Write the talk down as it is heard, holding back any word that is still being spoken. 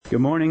Good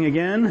morning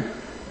again,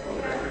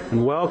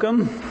 and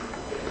welcome.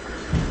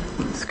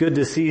 It's good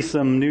to see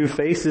some new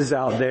faces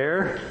out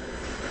there.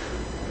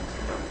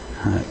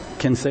 I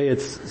can say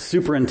it's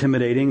super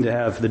intimidating to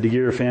have the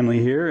DeGear family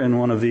here and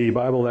one of the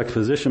Bible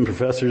exposition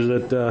professors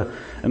at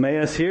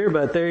Emmaus here,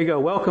 but there you go.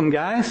 Welcome,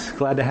 guys.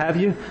 Glad to have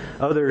you.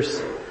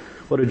 Others,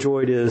 what a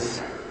joy it is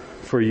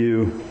for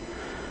you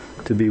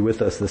to be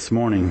with us this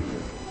morning.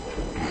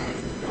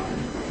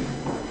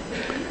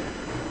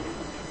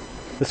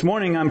 This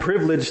morning I'm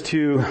privileged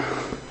to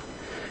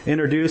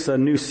introduce a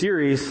new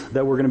series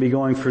that we're going to be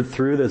going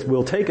through that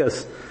will take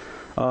us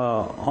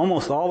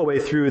almost all the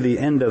way through the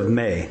end of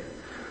May.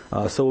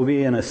 So we'll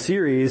be in a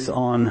series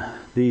on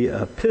the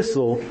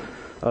epistle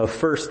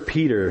of 1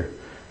 Peter.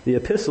 The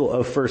epistle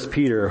of 1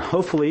 Peter.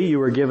 Hopefully you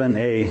were given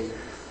a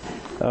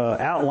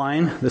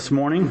outline this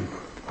morning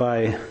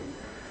by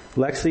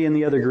Lexi and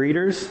the other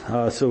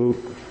greeters. So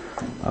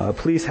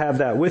please have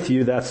that with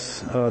you. That's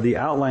the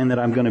outline that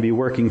I'm going to be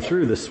working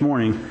through this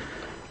morning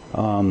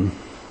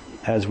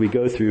as we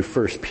go through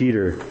 1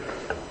 Peter.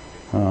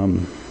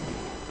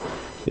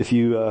 If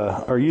you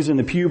are using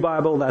the Pew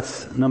Bible,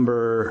 that's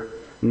number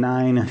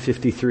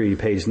 953.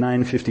 Page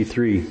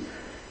 953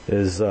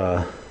 is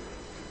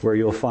where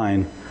you'll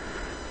find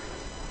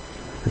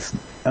this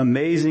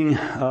amazing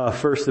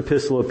first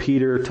epistle of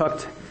Peter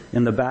tucked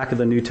in the back of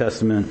the New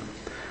Testament.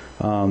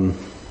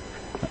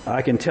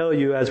 I can tell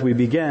you as we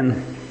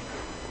begin,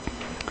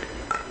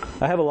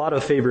 I have a lot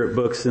of favorite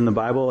books in the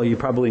Bible. You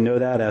probably know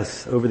that,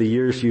 as over the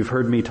years you've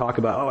heard me talk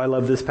about, I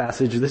love this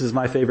passage. This is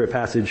my favorite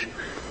passage.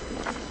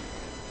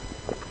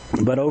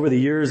 But over the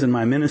years in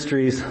my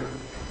ministries,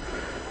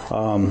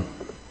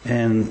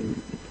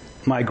 and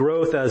my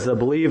growth as a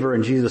believer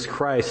in Jesus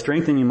Christ,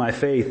 strengthening my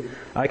faith,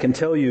 I can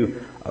tell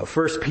you,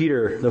 1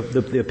 Peter,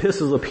 the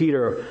epistles of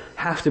Peter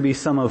have to be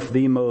some of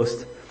the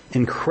most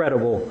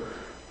incredible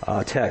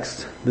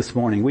text this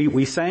morning.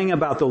 We sang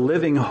about the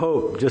living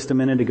hope just a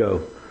minute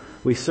ago.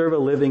 We serve a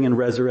living and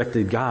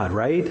resurrected God,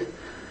 right?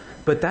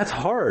 But that's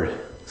hard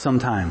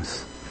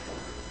sometimes.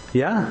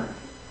 Yeah?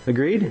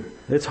 Agreed?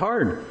 It's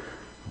hard.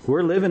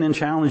 We're living in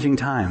challenging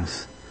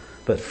times.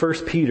 But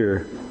 1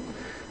 Peter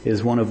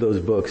is one of those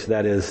books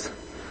that is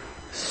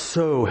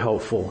so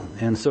helpful.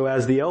 And so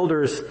as the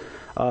elders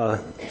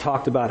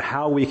talked about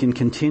how we can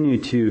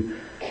continue to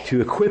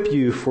equip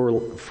you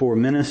for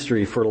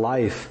ministry, for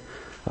life,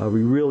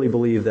 we really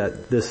believe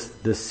that this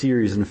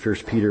series in 1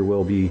 Peter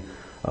will be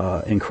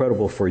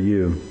incredible for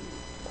you.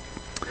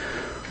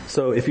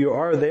 So if you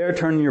are there,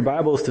 turn your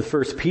Bibles to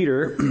 1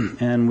 Peter,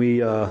 and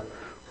we're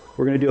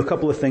going to do a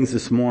couple of things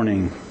this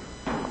morning.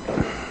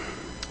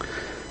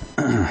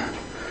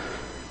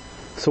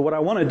 So what I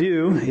want to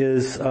do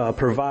is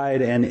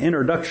provide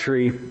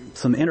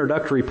some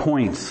introductory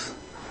points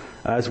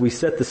as we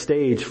set the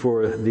stage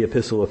for the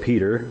Epistle of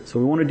Peter. So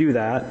we want to do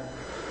that.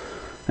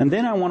 And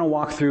then I want to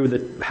walk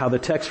through how the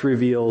text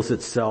reveals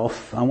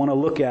itself. I want to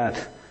look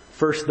at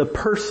first the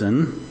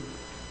person,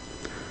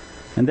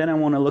 and then I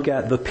want to look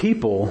at the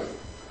people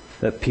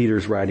that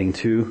Peter's writing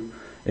to,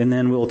 and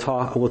then we'll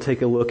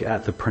take a look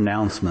at the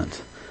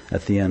pronouncement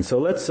at the end. So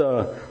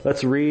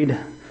let's read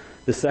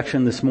the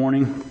section this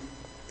morning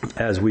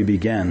as we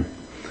begin.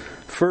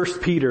 1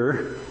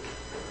 Peter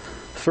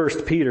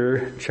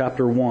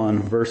chapter 1,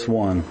 verse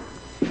 1.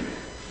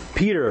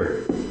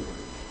 Peter,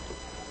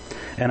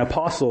 an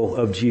apostle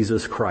of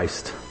Jesus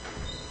Christ,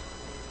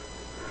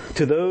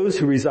 to those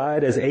who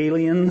reside as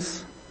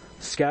aliens,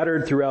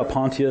 scattered throughout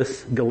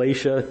Pontus,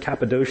 Galatia,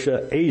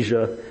 Cappadocia,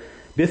 Asia,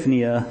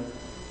 Bithynia,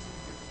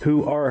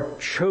 who are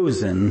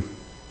chosen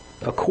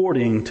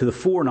according to the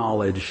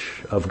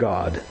foreknowledge of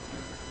God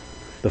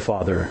the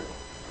Father,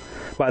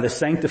 by the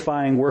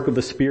sanctifying work of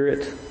the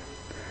Spirit,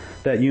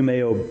 that you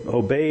may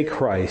obey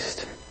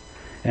Christ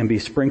and be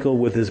sprinkled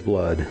with His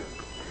blood.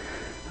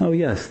 Oh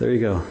yes, there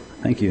you go.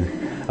 Thank you.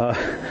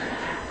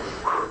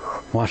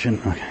 Washed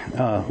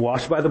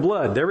by the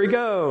blood. There we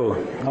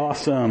go.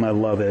 Awesome. I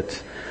love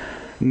it.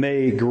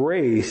 May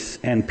grace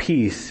and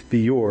peace be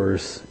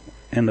yours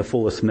in the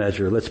fullest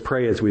measure. Let's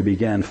pray as we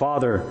begin.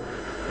 Father,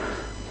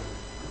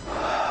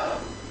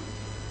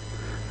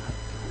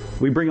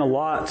 we bring a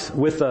lot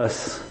with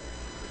us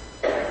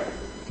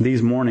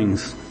these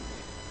mornings.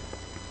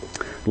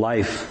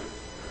 Life.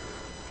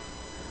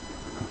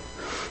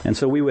 And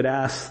so we would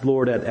ask,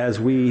 Lord, that as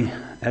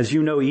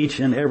you know each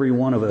and every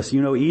one of us, you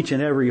know each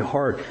and every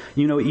heart,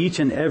 you know each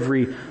and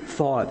every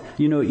thought,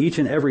 you know each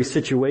and every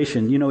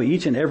situation, you know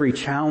each and every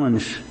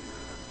challenge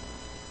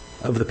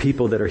of the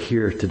people that are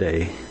here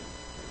today.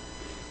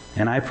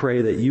 And I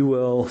pray that you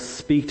will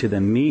speak to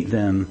them, meet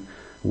them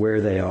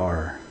where they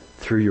are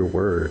through your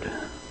word.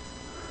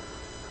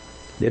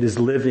 It is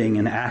living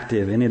and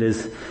active, and it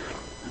is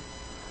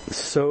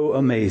so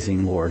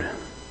amazing, Lord.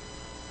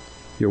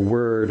 Your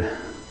word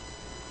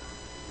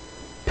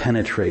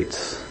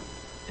penetrates.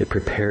 It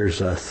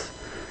prepares us.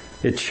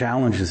 It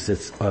challenges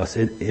us.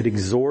 It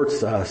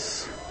exhorts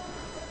us.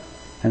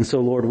 And so,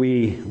 Lord,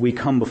 we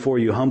come before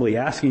you humbly,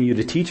 asking you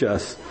to teach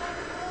us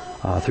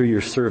through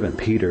your servant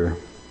Peter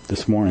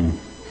this morning.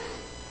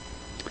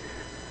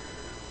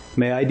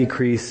 May I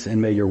decrease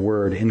and may your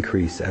word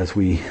increase as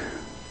we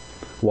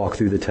walk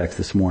through the text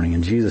this morning.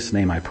 In Jesus'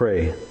 name I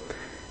pray.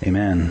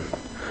 Amen.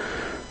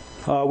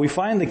 We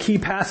find the key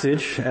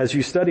passage as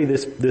you study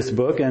this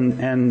book,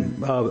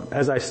 and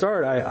as I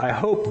start, I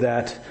hope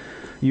that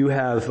you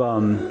have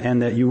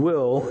and that you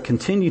will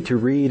continue to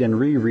read and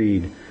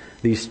reread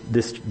this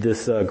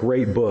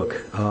great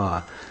book.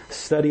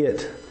 Study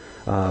it.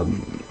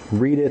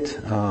 Read it,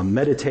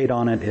 meditate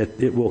on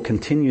it. It will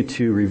continue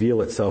to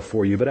reveal itself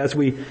for you. But as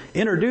we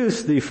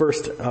introduce the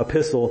first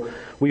epistle,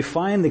 we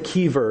find the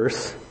key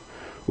verse.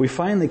 We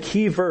find the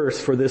key verse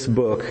for this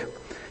book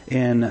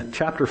in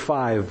chapter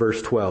 5,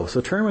 verse 12.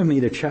 So turn with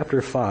me to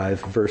chapter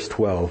 5, verse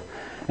 12.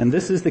 And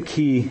this is the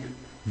key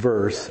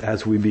verse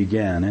as we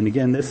begin. And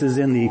again, this is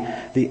in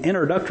the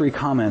introductory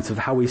comments of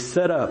how we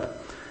set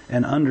up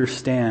and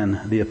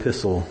understand the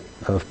epistle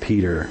of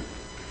Peter.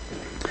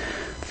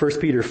 1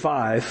 Peter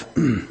 5,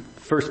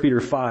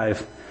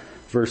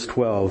 verse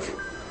 12.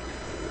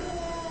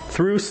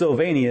 Through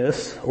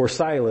Silvanus, or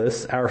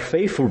Silas, our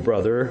faithful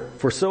brother,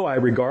 for so I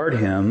regard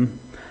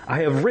him, I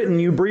have written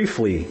you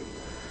briefly,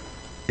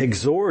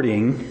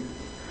 exhorting,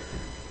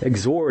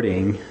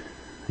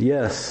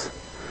 yes,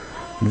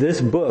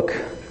 this book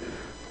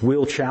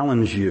will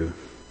challenge you.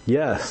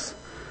 Yes,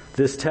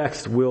 this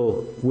text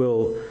will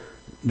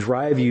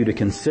drive you to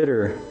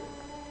consider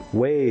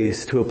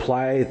ways to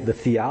apply the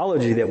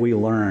theology that we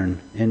learn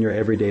in your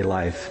everyday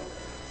life.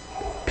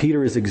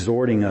 Peter is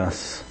exhorting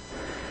us,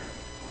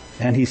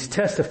 and he's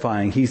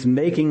testifying, he's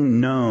making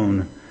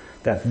known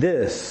that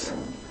this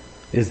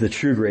is the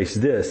true grace.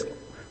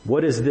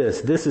 What is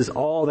this? This is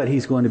all that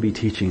he's going to be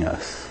teaching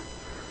us.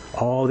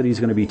 All that he's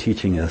going to be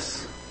teaching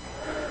us.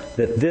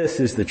 That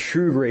this is the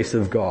true grace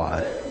of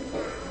God.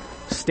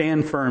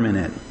 Stand firm in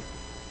it.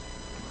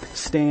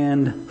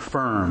 Stand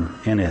firm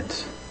in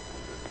it.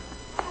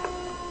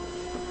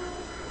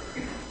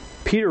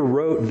 Peter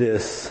wrote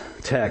this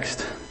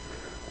text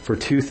for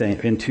two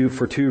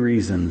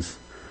reasons.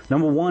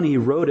 Number one, he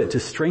wrote it to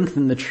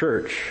strengthen the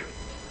church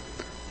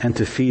and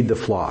to feed the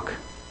flock.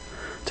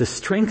 To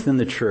strengthen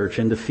the church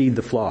and to feed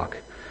the flock.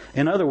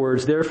 In other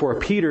words, therefore,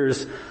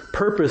 Peter's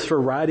purpose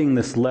for writing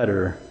this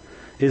letter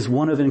is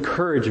one of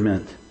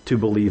encouragement to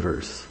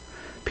believers.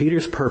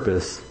 Peter's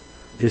purpose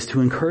is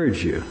to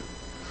encourage you.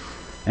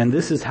 And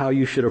this is how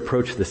you should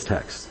approach this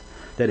text.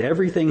 That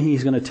everything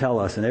he's going to tell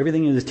us and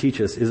everything he's going to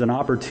teach us is an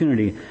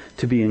opportunity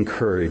to be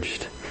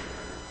encouraged,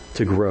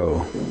 to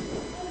grow.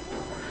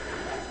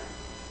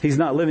 He's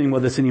not living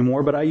with us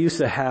anymore, but I used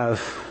to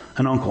have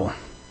an uncle,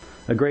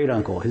 a great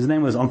uncle. His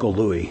name was Uncle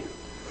Louie.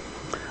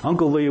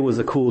 Uncle Louie was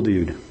a cool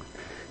dude.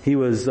 He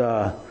was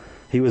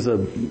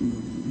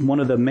one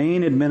of the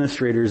main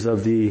administrators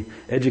of the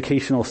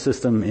educational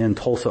system in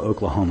Tulsa,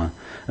 Oklahoma.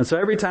 And so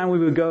every time we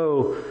would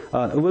go,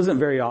 it wasn't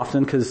very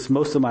often because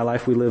most of my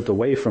life we lived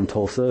away from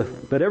Tulsa,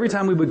 but every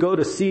time we would go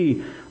to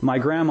see my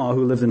grandma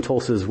who lived in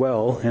Tulsa as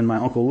well, and my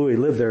Uncle Louie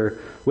lived there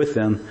with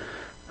them,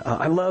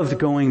 I loved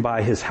going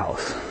by his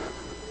house.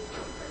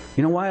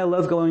 You know why I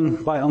loved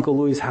going by Uncle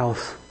Louie's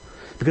house?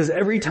 Because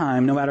every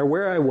time, no matter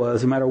where I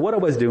was, no matter what I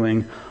was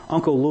doing,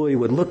 Uncle Louie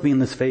would look me in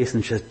the face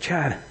and say,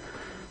 "Chad,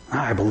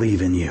 I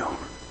believe in you.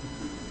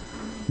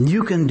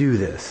 You can do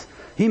this."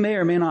 He may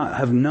or may not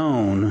have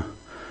known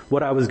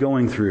what I was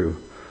going through.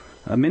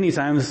 Many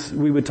times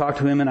we would talk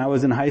to him and I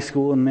was in high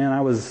school, and man,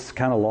 I was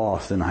kind of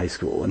lost in high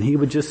school. And he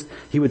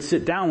would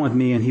sit down with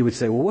me and he would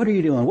say, "Well, what are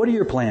you doing? What are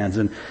your plans?"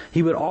 And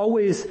he would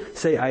always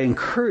say, "I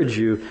encourage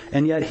you,"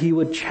 and yet he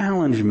would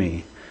challenge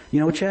me. "You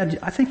know, Chad,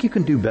 I think you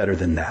can do better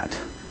than that.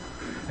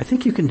 I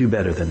think you can do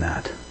better than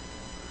that."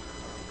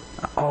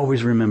 I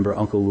always remember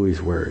Uncle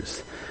Louie's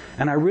words.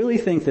 And I really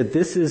think that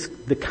this is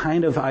the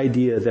kind of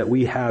idea that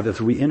we have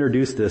as we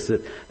introduce this,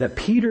 that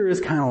Peter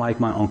is kind of like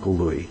my Uncle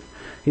Louie.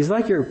 He's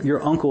like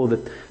your uncle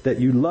that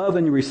you love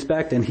and you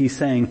respect, and he's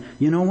saying,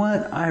 "You know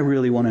what? I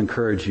really want to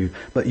encourage you,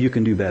 but you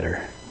can do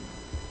better.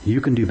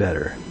 You can do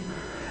better."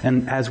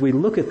 And as we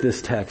look at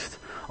this text,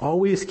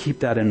 always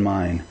keep that in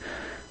mind,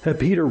 that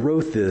Peter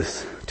wrote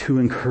this to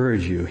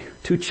encourage you,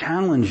 to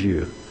challenge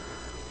you.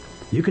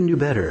 You can do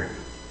better.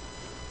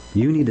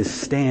 You need to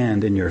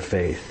stand in your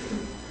faith.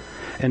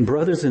 And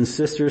brothers and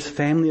sisters,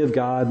 family of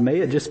God, may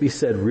it just be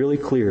said really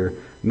clear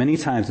many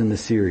times in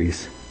this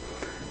series,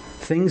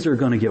 things are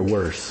going to get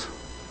worse.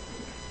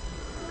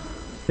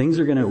 Things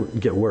are going to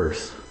get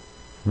worse.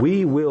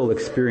 We will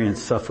experience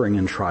suffering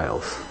and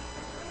trials.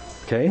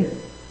 Okay?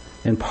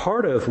 And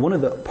one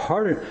of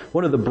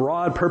the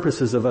broad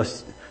purposes of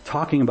us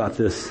talking about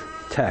this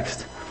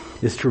text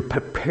is to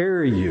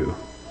prepare you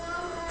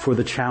for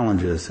the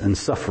challenges and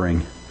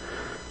suffering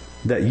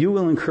that you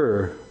will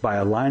incur by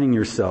aligning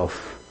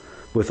yourself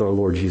with our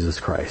Lord Jesus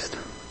Christ.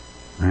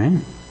 All right?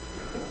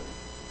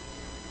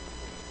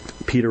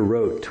 Peter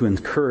wrote to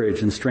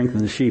encourage and strengthen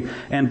the sheep,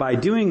 and by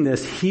doing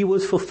this, he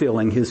was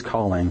fulfilling his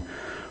calling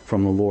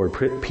from the Lord.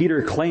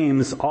 Peter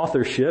claims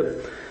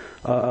authorship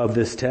of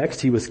this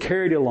text. He was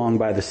carried along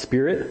by the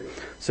Spirit,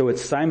 so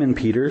it's Simon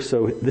Peter.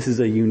 So this is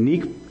a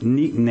unique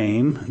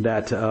name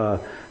that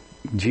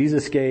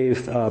Jesus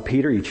gave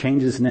Peter, he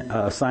changed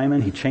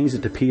Simon, he changed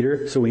it to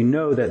Peter, so we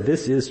know that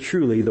this is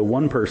truly the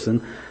one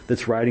person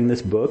that's writing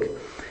this book.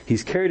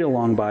 He's carried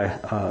along by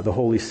the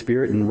Holy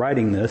Spirit in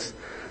writing this,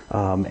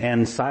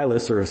 and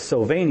Silas or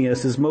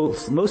Silvanus is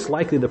most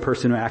likely the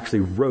person who actually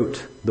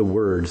wrote the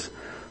words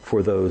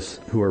for those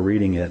who are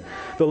reading it.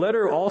 The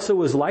letter also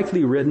was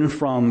likely written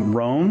from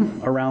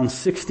Rome around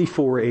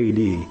 64 AD.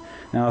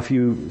 Now, if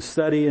you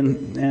study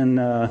and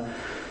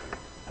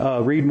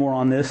read more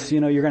on this,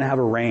 you're going to have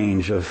a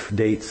range of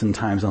dates and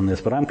times on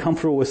this, but I'm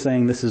comfortable with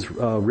saying this is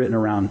written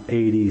around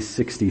AD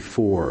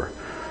 64.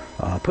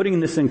 Putting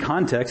this in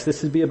context,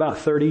 this would be about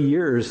 30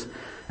 years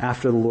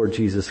after the Lord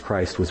Jesus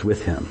Christ was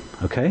with him.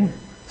 Okay?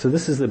 So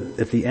this is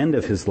at the end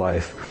of his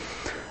life.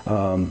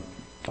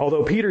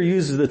 Although Peter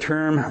uses the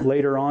term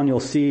later on,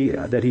 you'll see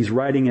that he's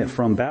writing it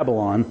from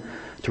Babylon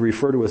to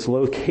refer to its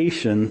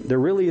location. There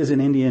really isn't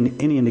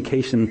any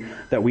indication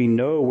that we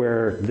know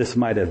where this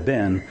might have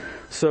been.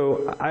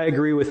 So I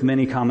agree with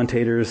many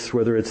commentators,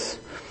 whether it's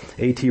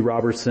A.T.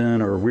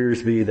 Robertson or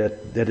Wiersbe,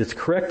 that it's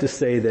correct to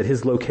say that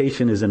his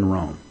location is in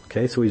Rome.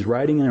 Okay, so he's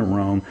writing in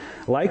Rome.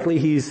 Likely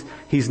he's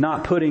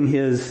not putting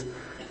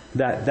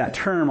that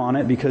term on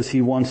it because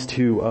he wants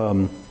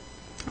to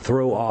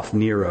throw off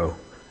Nero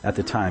at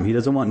the time. He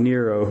doesn't want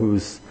Nero,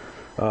 who's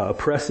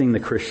oppressing the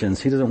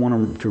Christians, he doesn't want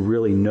him to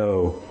really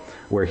know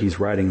where he's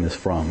writing this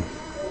from.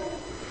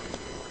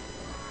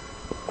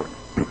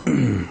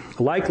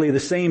 Likely the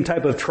same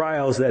type of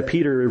trials that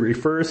Peter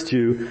refers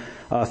to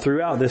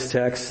throughout this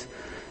text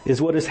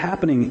is what is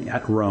happening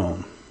at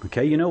Rome.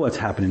 Okay, you know what's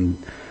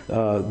happening.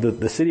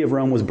 The city of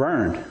Rome was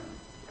burned.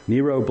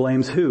 Nero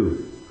blames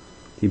who?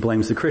 He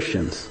blames the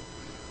Christians.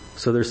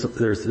 So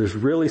there's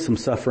really some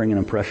suffering and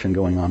oppression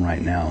going on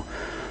right now.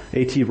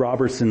 A.T.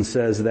 Robertson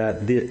says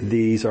that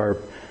these are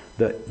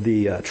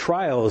the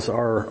trials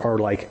are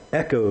like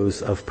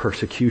echoes of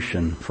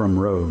persecution from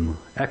Rome.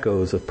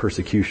 Echoes of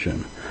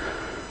persecution.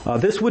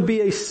 This would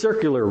be a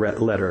circular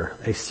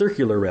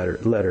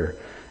letter.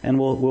 And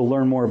we'll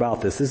learn more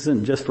about this. This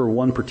isn't just for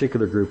one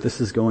particular group.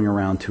 This is going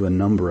around to a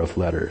number of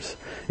letters.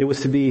 It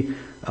was to be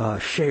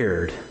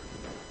shared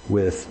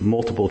with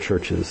multiple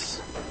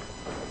churches.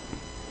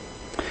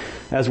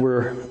 As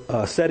we're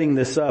setting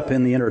this up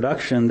in the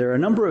introduction, there are a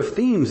number of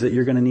themes that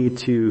you're going to need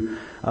to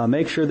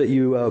make sure that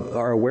you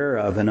are aware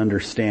of and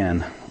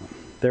understand.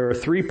 There are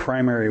three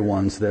primary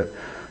ones that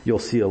you'll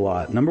see a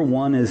lot. Number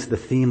one is the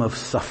theme of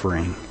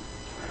suffering.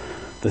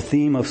 The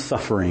theme of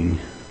suffering.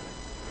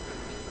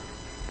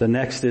 The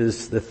next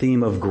is the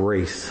theme of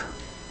grace.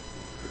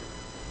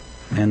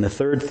 And the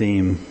third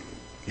theme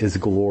is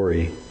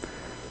glory.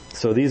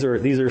 So these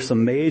are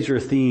some major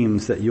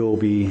themes that you'll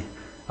be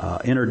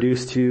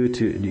introduced to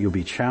you'll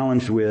be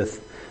challenged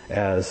with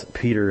as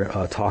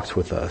Peter talks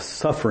with us.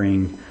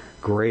 Suffering,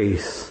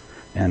 grace,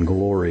 and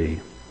glory.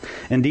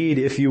 Indeed,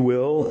 if you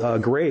will,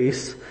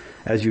 grace,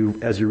 as you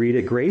read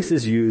it, grace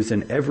is used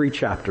in every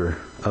chapter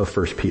of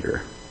 1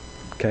 Peter.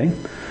 Okay?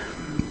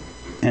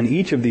 And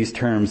each of these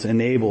terms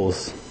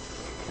enables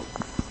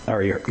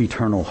our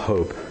eternal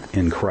hope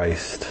in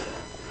Christ.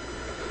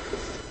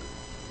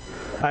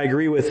 I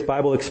agree with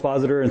Bible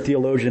expositor and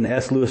theologian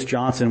S. Lewis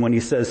Johnson when he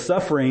says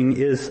suffering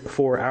is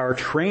for our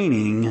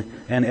training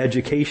and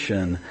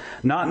education,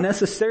 not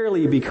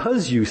necessarily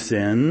because you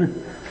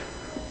sin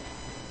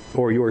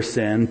or your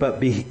sin,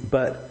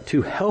 but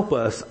to help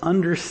us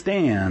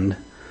understand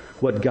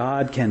what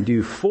God can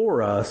do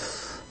for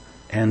us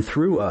and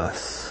through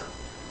us.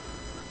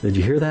 Did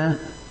you hear that?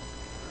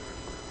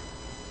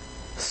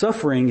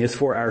 Suffering is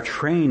for our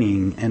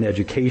training and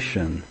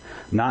education,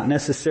 not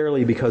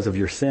necessarily because of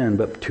your sin,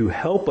 but to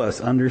help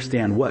us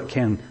understand what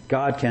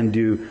God can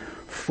do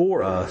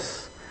for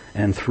us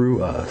and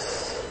through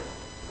us.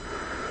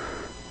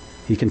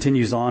 He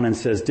continues on and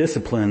says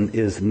discipline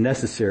is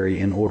necessary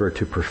in order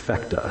to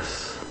perfect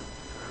us.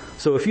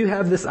 So if you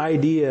have this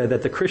idea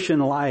that the Christian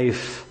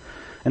life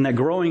and that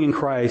growing in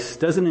Christ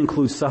doesn't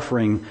include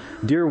suffering,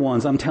 dear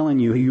ones, I'm telling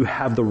you, you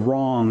have the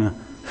wrong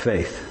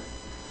faith.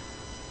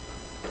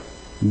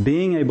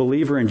 Being a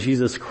believer in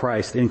Jesus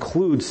Christ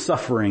includes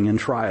suffering and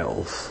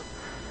trials.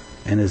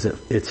 And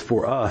it's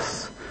for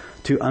us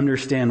to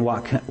understand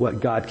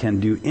what God can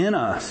do in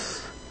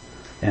us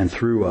and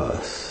through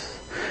us.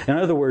 In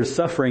other words,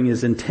 suffering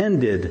is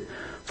intended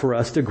for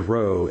us to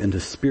grow into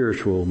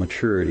spiritual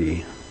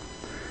maturity.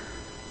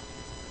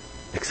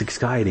 It's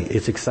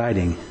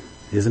exciting,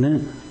 isn't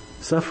it?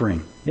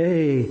 Suffering.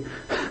 Yay!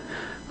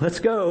 Let's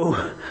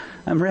go.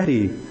 I'm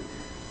ready.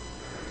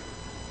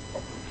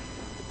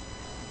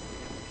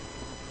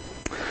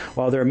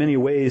 While there are many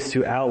ways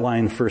to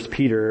outline 1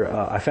 Peter,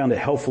 I found it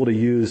helpful to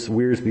use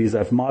Wiersbe's.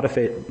 I've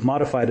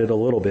modified it a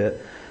little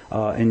bit.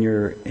 In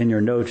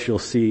your notes, you'll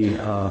see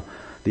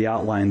the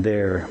outline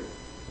there.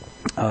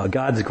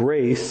 God's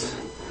grace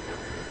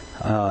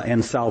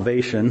and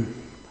salvation.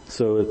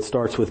 So it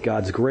starts with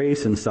God's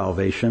grace and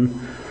salvation.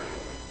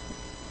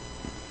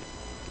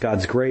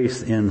 God's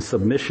grace in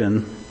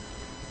submission.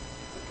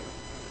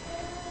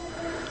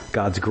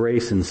 God's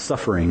grace in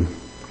suffering.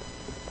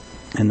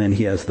 And then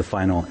he has the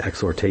final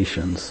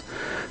exhortations.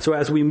 So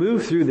as we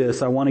move through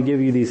this, I want to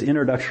give you these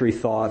introductory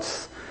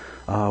thoughts.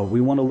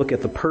 We want to look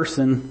at the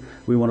person,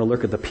 we want to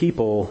look at the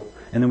people,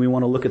 and then we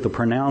want to look at the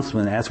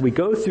pronouncement. As we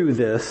go through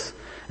this,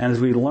 and as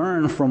we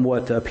learn from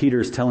what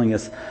Peter's telling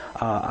us,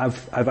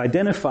 I've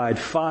identified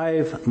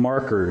five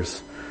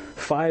markers,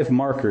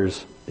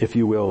 if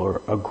you will, or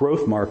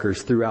growth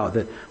markers throughout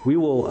that we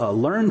will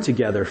learn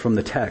together from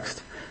the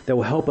text that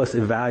will help us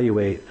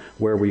evaluate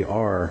where we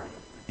are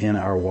in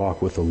our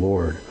walk with the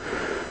Lord.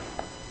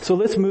 So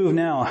let's move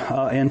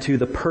now into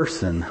the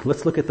person.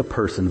 Let's look at the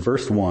person.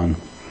 Verse 1.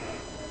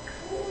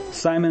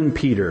 Simon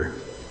Peter,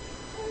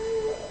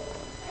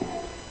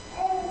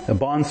 a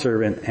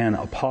bondservant and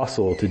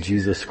apostle to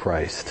Jesus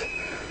Christ.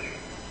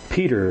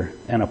 Peter,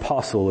 an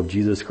apostle of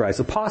Jesus Christ.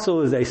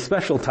 Apostle is a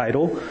special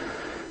title.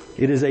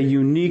 It is a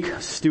unique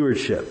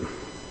stewardship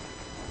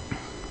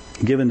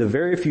given to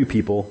very few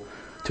people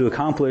to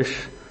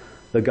accomplish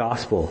the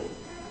gospel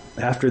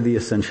after the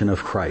ascension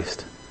of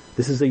Christ.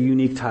 This is a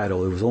unique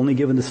title. It was only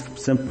given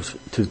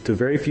to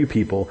very few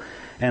people,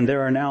 and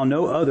there are now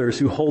no others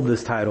who hold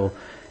this title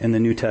in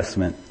the New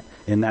Testament,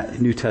 in that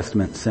New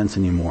Testament sense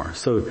anymore.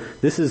 So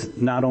this is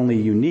not only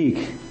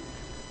unique,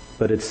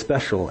 but it's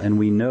special, and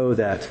we know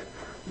that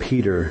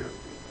Peter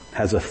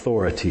has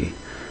authority.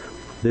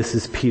 This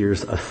is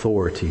Peter's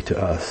authority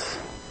to us.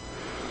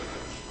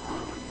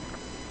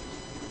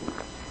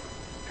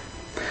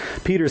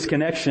 Peter's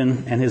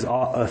connection and his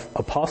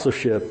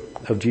apostleship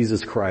of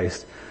Jesus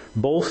Christ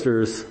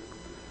bolsters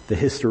the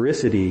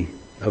historicity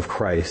of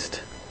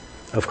Christ's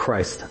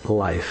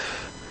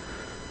life.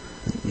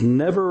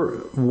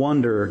 Never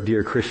wonder,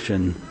 dear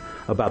Christian,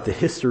 about the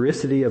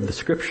historicity of the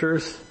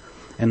Scriptures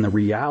and the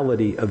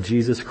reality of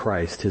Jesus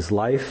Christ, His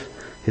life,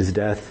 His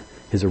death,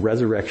 His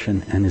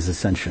resurrection, and His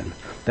ascension.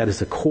 That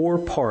is a core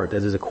part,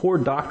 that is a core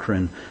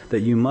doctrine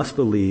that you must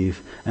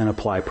believe and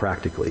apply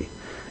practically.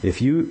 If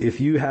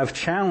you have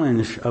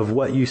challenge of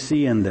what you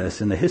see in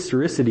this, in the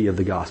historicity of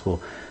the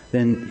gospel,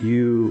 then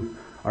you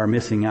are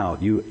missing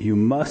out. You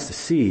must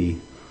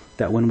see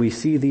that when we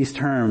see these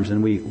terms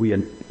and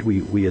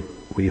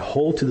we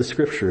hold to the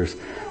Scriptures,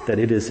 that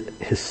it is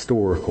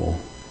historical.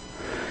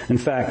 In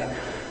fact,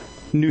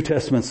 New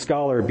Testament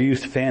scholar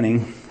Buse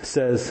Fanning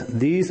says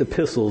these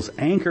epistles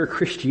anchor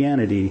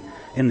Christianity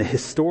in the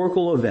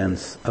historical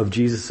events of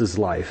Jesus'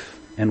 life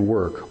and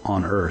work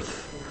on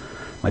earth.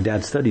 My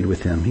dad studied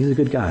with him. He's a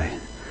good guy.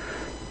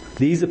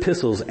 These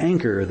epistles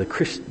anchor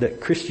that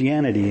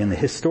Christianity in the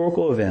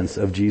historical events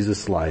of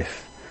Jesus'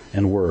 life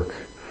and work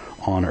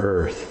on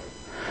earth.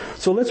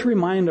 So let's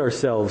remind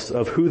ourselves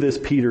of who this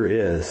Peter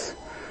is,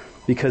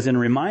 because in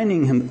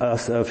reminding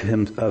us of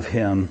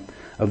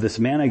this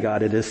man of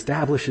God, it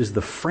establishes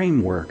the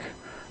framework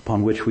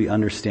upon which we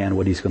understand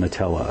what he's going to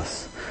tell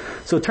us.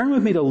 So turn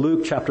with me to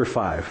Luke chapter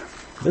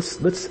 5.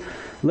 Let's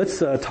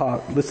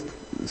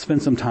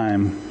spend some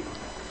time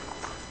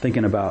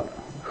thinking about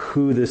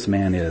who this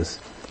man is.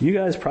 You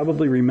guys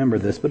probably remember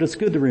this, but it's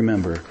good to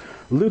remember.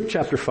 Luke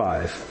chapter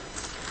 5.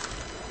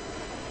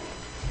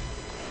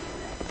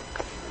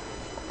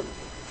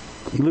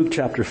 Luke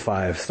chapter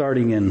 5,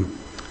 starting in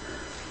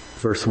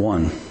verse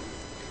 1.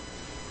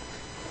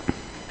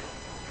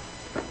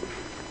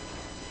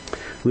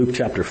 Luke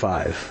chapter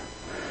 5.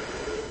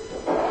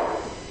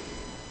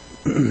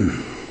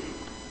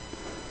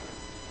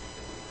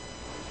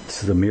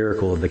 This is a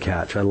miracle of the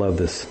catch. I love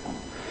this.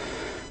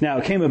 Now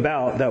it came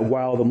about that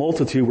while the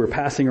multitude were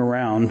passing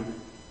around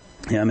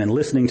him and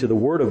listening to the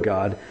word of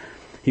God,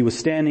 he was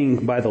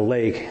standing by the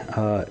lake,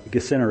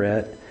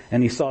 Gennesaret,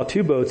 and he saw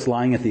two boats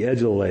lying at the edge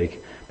of the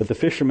lake. But the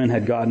fishermen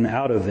had gotten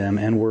out of them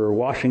and were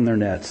washing their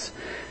nets.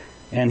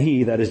 And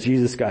he, that is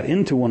Jesus, got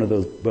into one of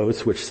those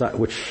boats, which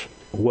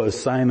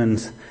was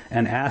Simon's,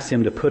 and asked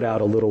him to put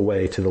out a little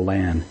way to the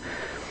land.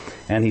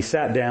 And he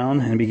sat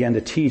down and began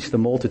to teach the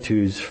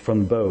multitudes from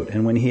the boat.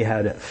 And when he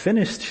had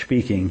finished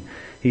speaking,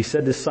 he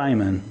said to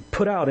Simon,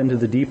 "Put out into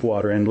the deep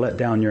water and let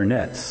down your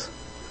nets."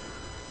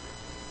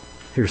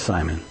 Here's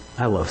Simon.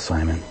 I love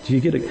Simon. Do you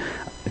get it?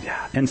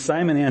 And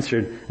Simon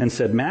answered and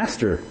said,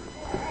 "Master,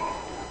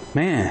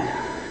 man,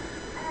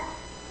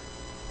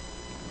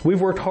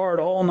 we've worked hard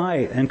all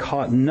night and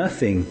caught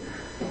nothing.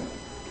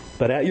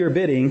 But at your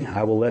bidding,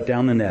 I will let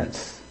down the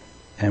nets."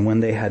 And when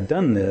they had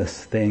done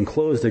this, they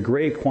enclosed a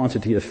great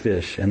quantity of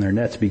fish, and their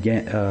nets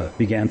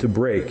began to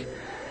break.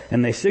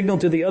 And they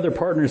signaled to the other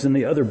partners in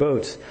the other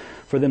boats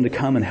for them to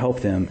come and help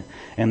them.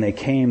 And they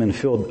came and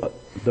filled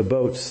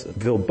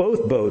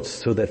both boats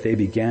so that they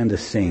began to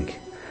sink.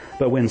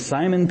 But when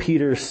Simon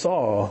Peter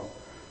saw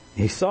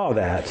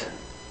that,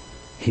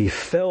 he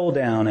fell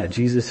down at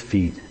Jesus'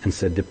 feet and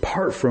said,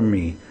 "Depart from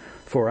me,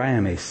 for I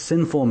am a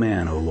sinful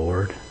man, O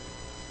Lord."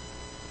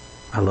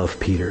 I love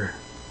Peter.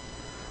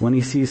 When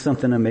he sees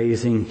something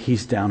amazing,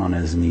 he's down on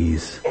his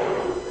knees.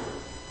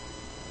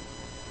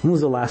 When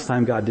was the last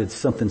time God did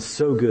something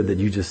so good that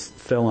you just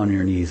fell on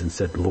your knees and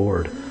said,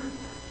 "Lord,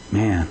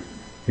 man,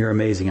 you're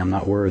amazing. I'm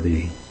not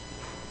worthy."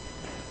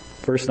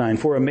 Verse 9,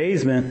 for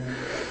amazement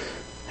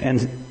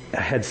and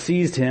had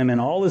seized him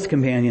and all his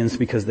companions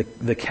because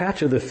the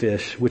catch of the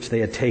fish which they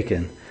had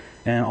taken,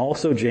 and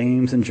also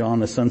James and John,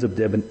 the sons of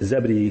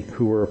Zebedee,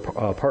 who were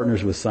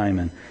partners with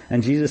Simon.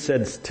 And Jesus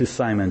said to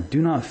Simon,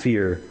 "Do not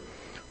fear.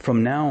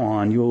 From now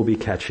on you will be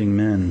catching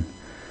men."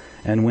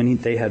 And when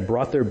they had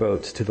brought their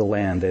boats to the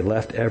land, they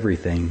left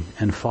everything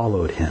and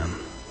followed him.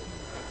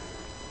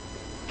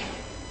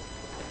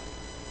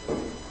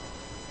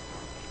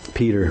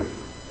 Peter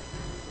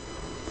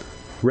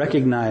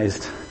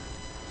recognized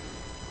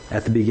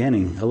at the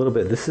beginning a little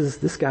bit,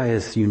 this guy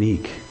is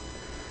unique.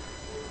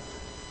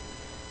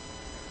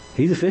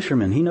 He's a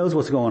fisherman. He knows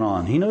what's going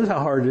on. He knows how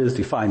hard it is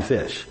to find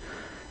fish.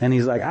 And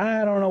he's like,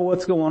 I don't know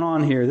what's going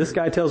on here. This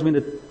guy tells me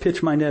to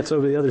pitch my nets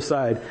over the other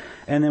side,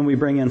 and then we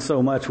bring in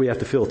so much we have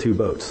to fill 2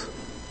 boats.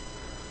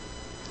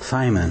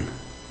 Simon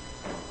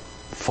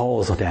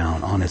falls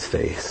down on his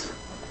face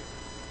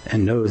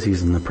and knows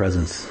he's in the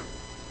presence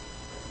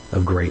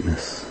of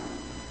greatness.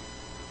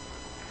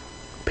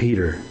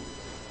 Peter,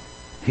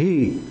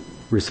 he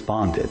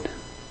responded.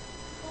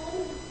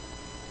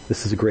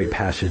 This is a great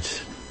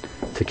passage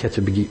to catch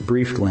a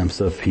brief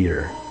glimpse of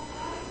Peter.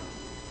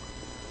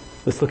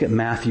 Let's look at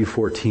Matthew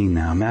 14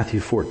 now. Matthew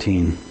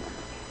 14.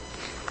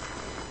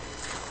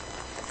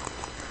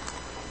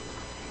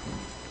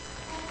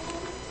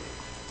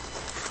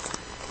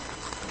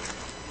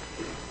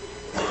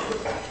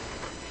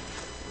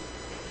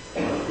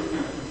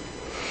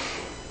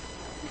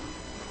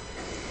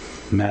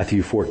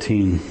 Matthew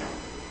 14.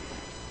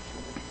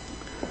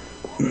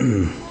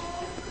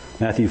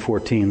 Matthew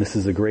 14. This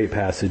is a great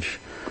passage.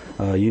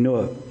 You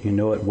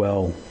know it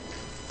well.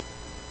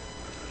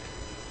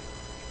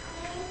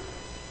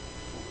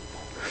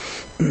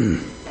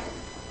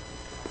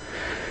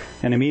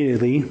 And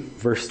immediately,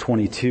 verse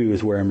 22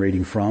 is where I'm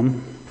reading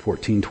from,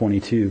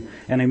 14:22.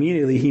 And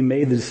immediately he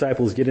made the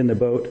disciples get in the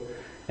boat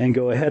and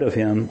go ahead of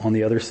him on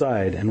the other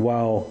side. And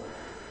while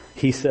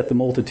he sent the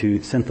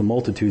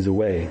multitudes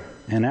away.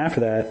 And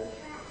after that,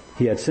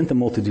 he had sent the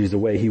multitudes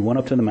away, he went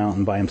up to the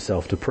mountain by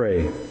himself to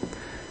pray.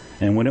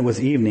 And when it was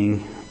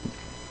evening,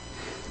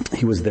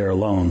 he was there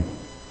alone.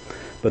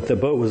 But the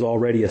boat was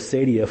already a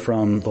stadia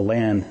from the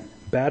land,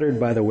 battered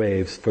by the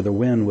waves, for the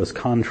wind was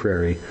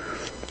contrary.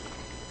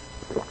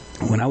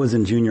 When I was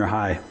in junior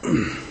high,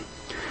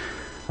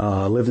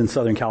 lived in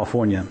Southern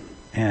California,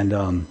 and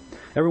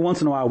every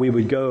once in a while we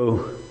would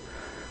go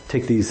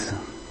take these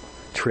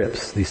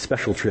trips, these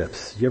special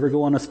trips. Did you ever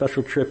go on a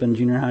special trip in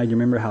junior high? Do you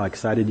remember how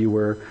excited you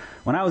were?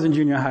 When I was in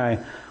junior high,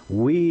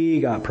 we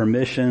got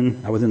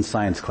permission. I was in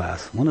science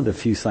class, one of the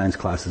few science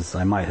classes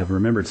I might have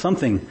remembered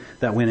something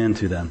that went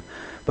into them.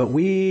 But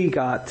we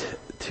got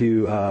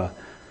to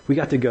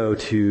go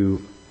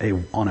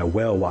on a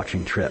whale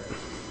watching trip.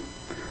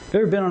 Have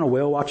you ever been on a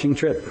whale watching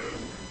trip?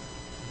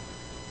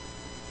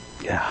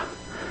 Yeah.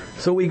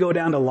 So we go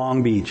down to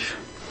Long Beach,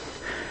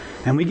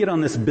 and we get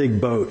on this big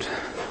boat.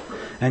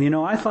 And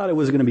I thought it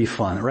was going to be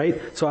fun, right?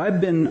 So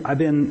I've been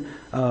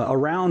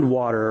around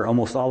water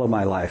almost all of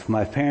my life.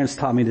 My parents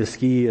taught me to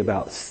ski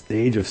about the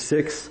age of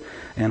 6,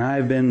 and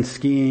I've been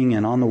skiing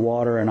and on the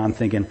water, and I'm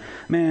thinking,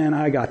 man,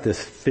 I got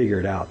this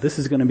figured out. This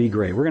is going to be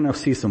great. We're going to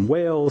see some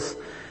whales,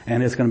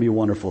 and it's going to be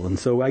wonderful. And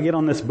so I get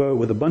on this boat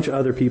with a bunch of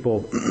other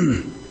people,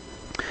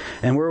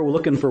 and we're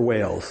looking for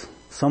whales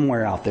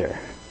somewhere out there.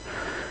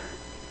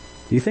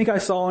 Do you think I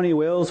saw any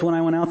whales when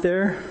I went out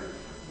there?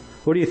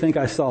 What do you think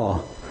I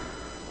saw?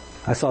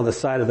 I saw the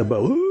side of the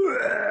boat.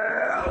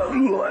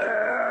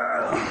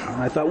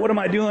 I thought, what am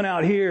I doing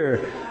out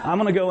here? I'm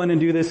going to go in and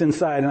do this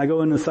inside. And I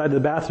go inside the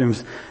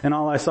bathrooms, and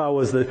all I saw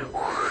was the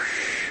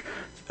whoosh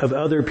of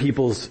other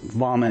people's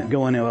vomit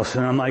going else.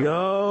 And I'm like,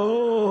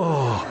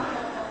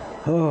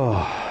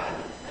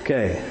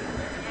 okay.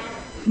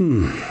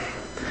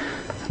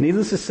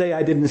 Needless to say,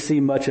 I didn't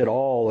see much at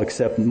all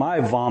except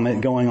my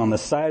vomit going on the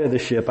side of the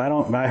ship.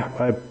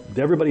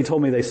 Everybody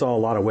told me they saw a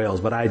lot of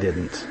whales, but I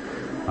didn't.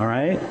 All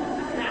right?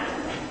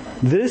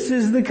 This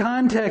is the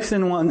context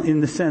in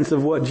the sense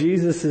of what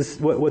Jesus is,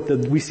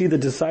 we see the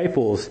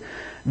disciples.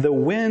 The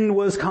wind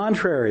was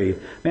contrary.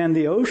 Man,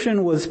 the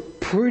ocean was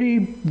pretty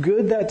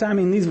good that time. I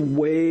mean, these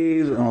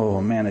waves,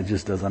 oh man, it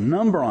just does a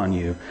number on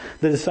you.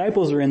 The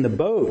disciples are in the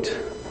boat.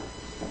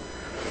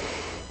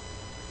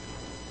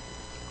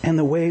 And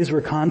the waves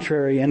were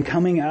contrary, and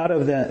coming out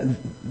of that,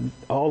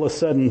 all of a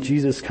sudden,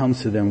 Jesus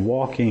comes to them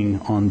walking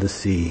on the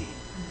sea.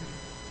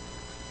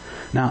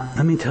 Now,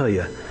 let me tell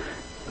you,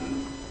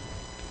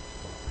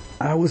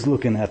 I was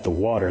looking at the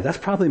water. That's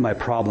probably my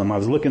problem. I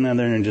was looking at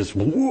there and just,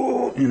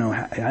 whoa,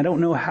 I don't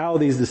know how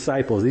these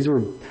disciples, these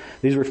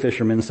were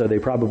fishermen, so they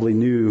probably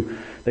knew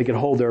they could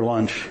hold their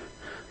lunch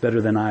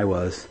better than I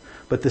was.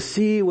 But the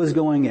sea was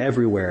going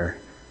everywhere,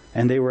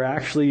 and they were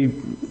actually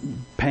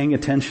paying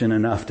attention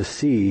enough to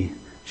see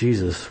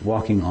Jesus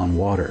walking on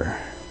water.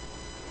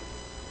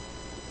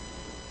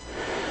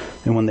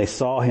 And when they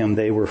saw him,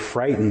 they were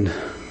frightened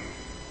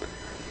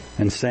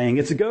and saying,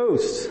 "It's a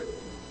ghost."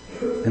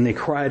 And they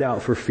cried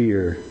out for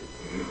fear.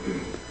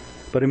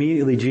 But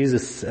immediately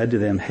Jesus said to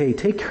them, "Hey,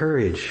 take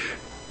courage.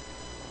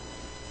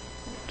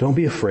 Don't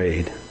be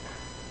afraid.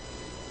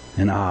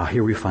 And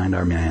here we find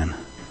our man.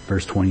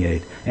 Verse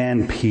 28.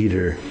 And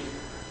Peter.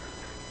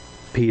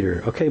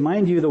 Okay,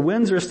 mind you, the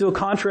winds are still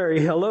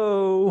contrary.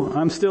 Hello,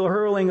 I'm still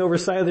hurling over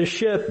the side of the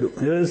ship.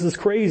 This is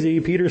crazy.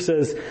 Peter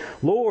says,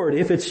 Lord,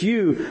 if it's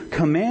you,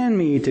 command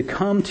me to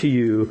come to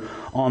you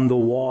on the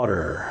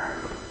water.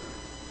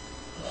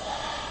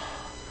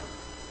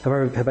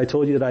 Have I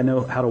told you that I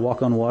know how to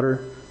walk on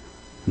water?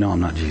 No, I'm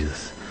not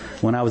Jesus.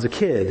 When I was a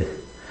kid,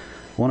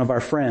 one of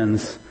our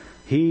friends,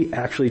 he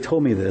actually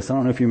told me this. I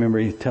don't know if you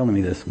remember telling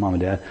me this, Mom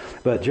and Dad.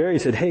 But Jerry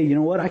said, hey, you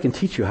know what? I can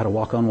teach you how to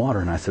walk on water.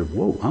 And I said,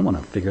 whoa, I want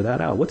to figure that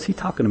out. What's he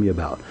talking to me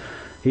about?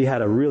 He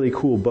had a really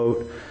cool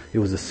boat. It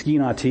was a ski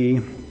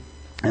naughty.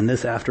 And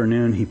this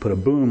afternoon, he put a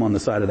boom on the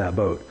side of that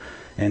boat.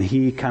 And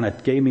he kind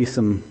of gave me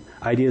some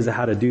ideas of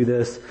how to do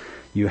this.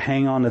 You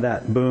hang on to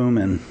that boom,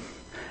 and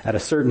at a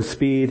certain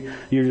speed,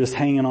 you're just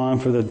hanging on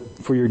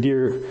for your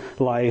dear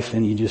life,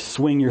 and you just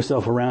swing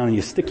yourself around, and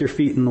you stick your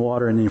feet in the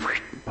water, and then you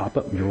pop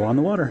up, and you're on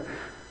the water.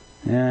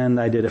 And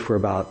I did it for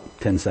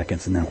about 10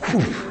 seconds, and then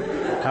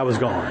I was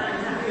gone.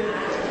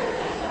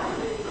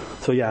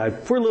 So yeah,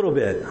 for a little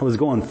bit, I was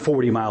going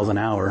 40 miles an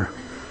hour.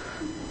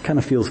 Kind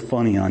of feels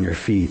funny on your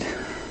feet.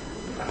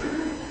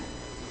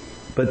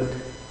 But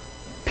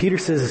Peter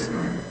says,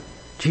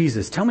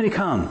 Jesus, tell me to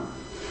come.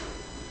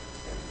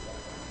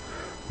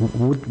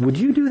 Would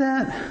you do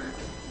that?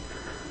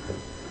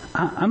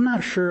 I'm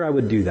not sure I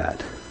would do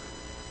that.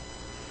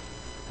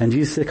 And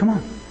Jesus said, come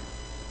on.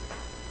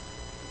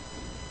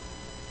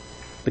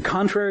 The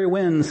contrary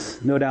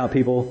winds, no doubt,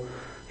 people.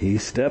 He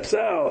steps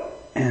out,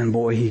 and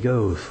boy, he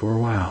goes for a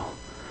while.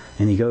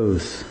 And he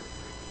goes.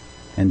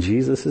 And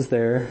Jesus is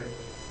there.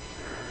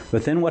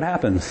 But then what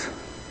happens?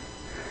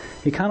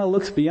 He kind of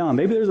looks beyond.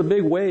 Maybe there's a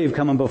big wave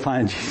coming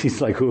behind Jesus. He's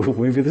like,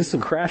 maybe this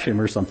will crash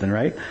him or something,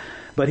 right?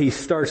 But he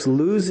starts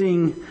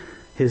losing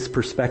his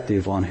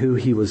perspective on who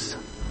he was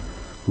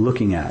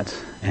looking at,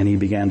 and he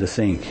began to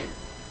sink.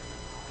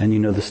 And you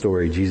know the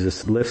story.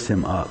 Jesus lifts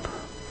him up.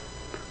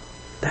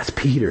 That's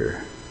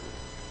Peter.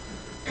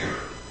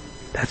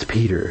 That's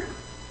Peter.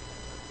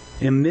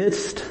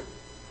 Amidst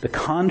the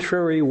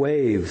contrary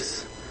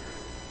waves,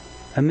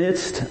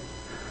 amidst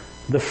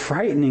the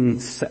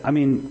frightening,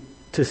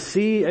 to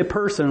see a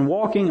person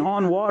walking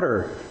on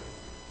water.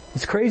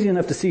 It's crazy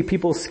enough to see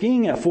people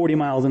skiing at 40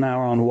 miles an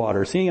hour on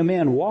water. Seeing a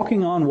man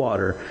walking on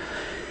water.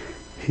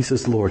 He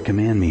says, Lord,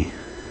 command me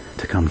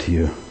to come to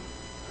you.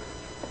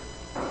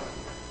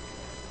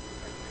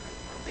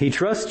 He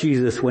trusts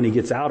Jesus when he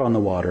gets out on the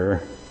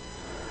water,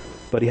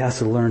 but he has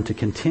to learn to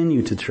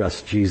continue to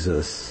trust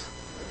Jesus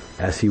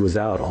as he was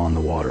out on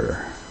the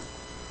water.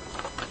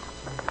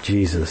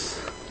 Jesus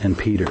and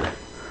Peter.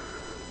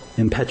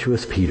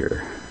 Impetuous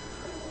Peter.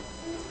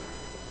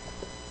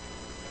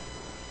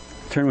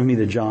 Turn with me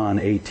to John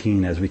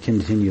 18 as we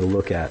continue to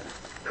look at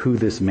who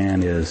this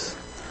man is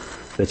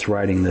that's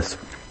writing this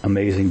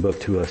amazing book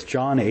to us.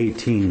 John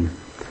 18.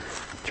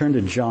 Turn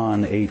to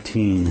John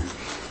 18.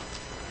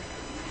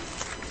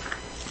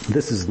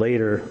 This is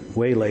later,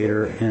 way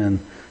later in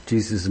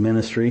Jesus'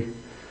 ministry.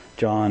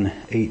 John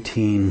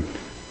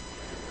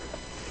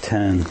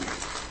 18:10.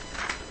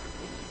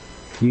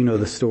 You know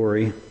the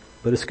story,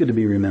 but it's good to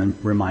be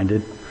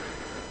reminded.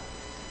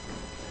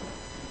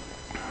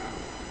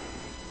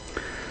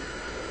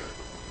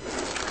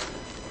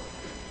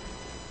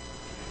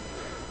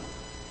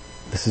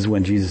 This is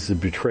when Jesus is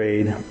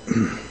betrayed.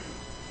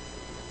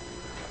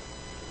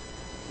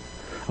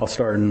 I'll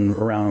start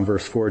around in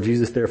verse 4.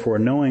 Jesus, therefore,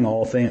 knowing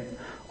all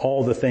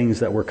the things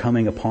that were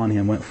coming upon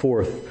him, went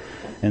forth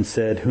and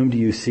said, Whom do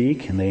you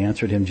seek? And they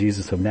answered him,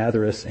 Jesus of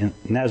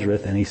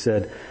Nazareth. And he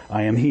said,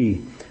 I am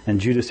he. And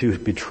Judas, who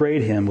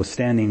betrayed him, was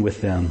standing with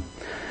them.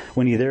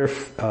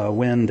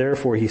 When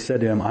therefore he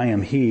said to him, I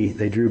am he,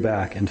 they drew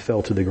back and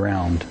fell to the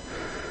ground.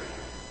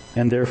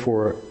 And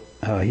therefore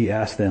he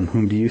asked them,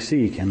 Whom do you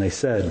seek? And they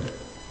said,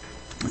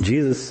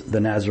 Jesus the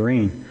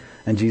Nazarene.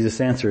 And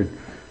Jesus answered,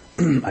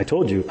 I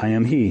told you, I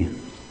am he.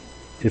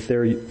 If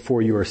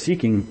therefore you are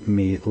seeking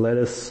me, let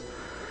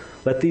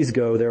these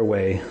go their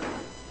way,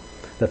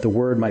 that the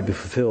word might be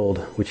fulfilled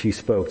which he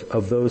spoke.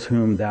 Of those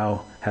whom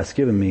thou hast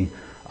given me,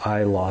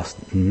 I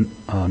lost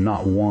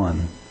not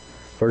one.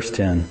 Verse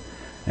 10,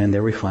 and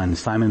there we find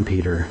Simon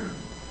Peter.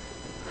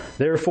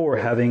 Therefore,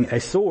 having a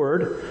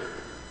sword,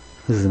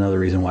 this is another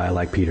reason why I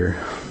like Peter.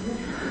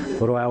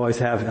 What do I always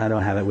have? I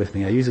don't have it with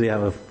me. I usually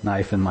have a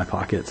knife in my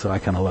pocket, so I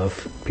kind of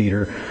love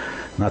Peter.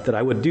 Not that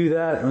I would do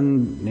that.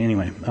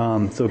 Anyway,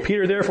 so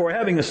Peter, therefore,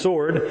 having a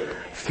sword,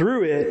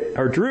 drew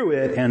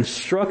it, and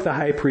struck the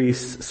high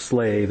priest's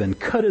slave and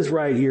cut his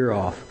right ear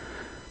off.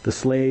 The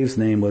slave's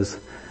name was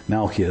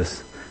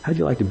Malchus. How'd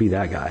you like to be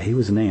that guy? He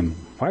was named.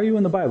 Why are you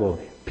in the Bible?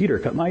 Peter,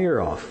 cut my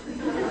ear off.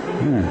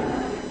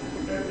 Yeah.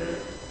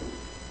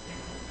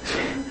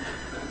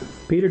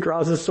 Peter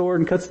draws his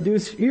sword and cuts the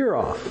dude's ear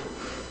off.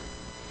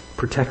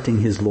 Protecting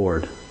his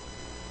Lord.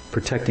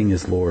 Protecting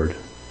his Lord.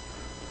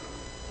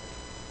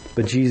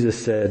 But Jesus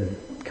said,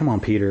 Come on,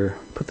 Peter,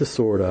 put the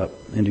sword up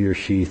into your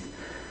sheath.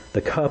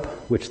 The cup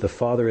which the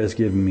Father has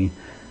given me,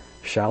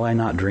 shall I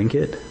not drink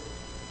it?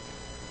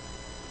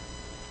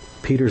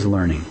 Peter's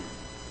learning.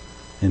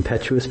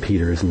 Impetuous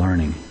Peter is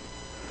learning.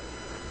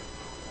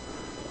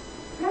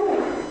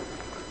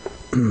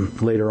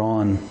 Later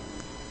on,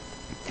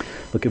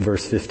 look at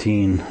verse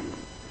 15.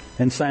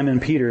 And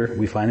Simon Peter,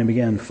 we find him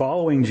again,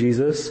 following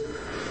Jesus.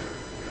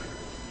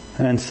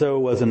 And so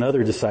was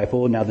another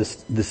disciple. Now this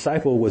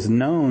disciple was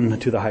known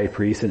to the high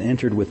priest and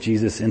entered with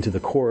Jesus into the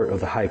court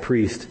of the high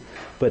priest.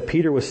 But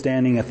Peter was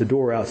standing at the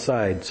door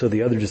outside. So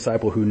the other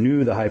disciple who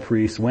knew the high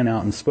priest went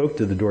out and spoke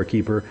to the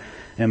doorkeeper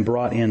and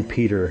brought in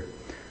Peter.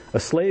 A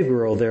slave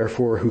girl,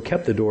 therefore, who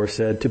kept the door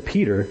said to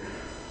Peter,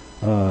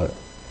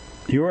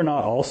 "You are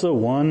not also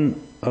one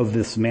of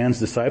this man's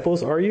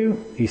disciples, are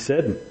you?" He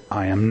said,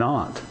 "I am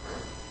not."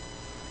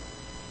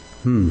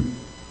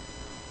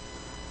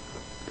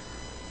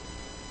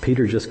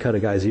 Peter just cut a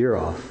guy's ear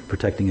off,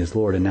 protecting his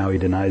Lord, and now he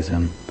denies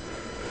him.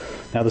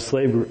 Now the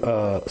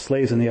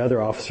slaves and the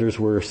other officers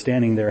were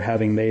standing there,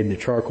 having made the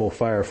charcoal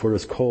fire, for it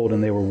was cold,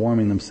 and they were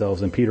warming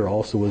themselves, and Peter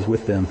also was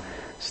with them,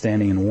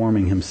 standing and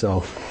warming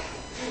himself.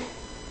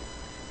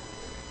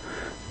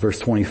 Verse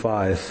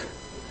 25.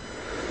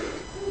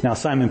 Now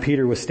Simon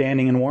Peter was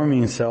standing and warming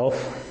himself.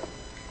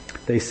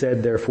 They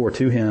said therefore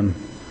to him,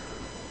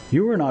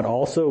 "You are not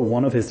also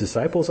one of his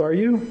disciples, are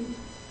you?"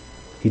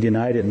 He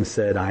denied it and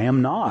said, "I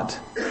am not."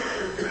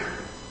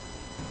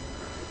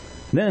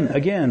 Then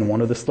again,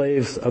 one of the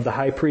slaves of the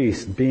high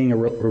priest, being a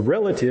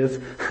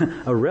relative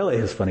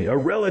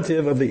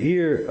of the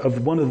ear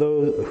of one of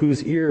those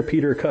whose ear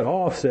Peter cut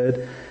off,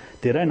 said,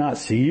 "Did I not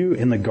see you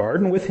in the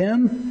garden with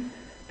him?"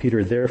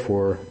 Peter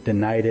therefore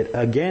denied it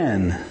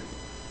again,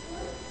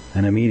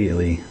 and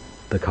immediately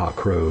the cock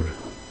crowed.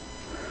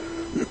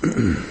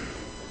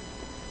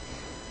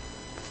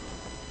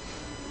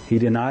 He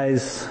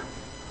denies.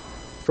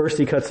 First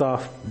he cuts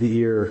off the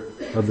ear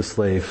of the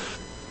slave,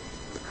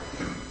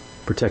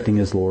 protecting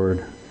his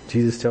Lord.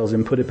 Jesus tells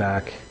him, put it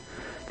back.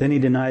 Then he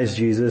denies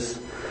Jesus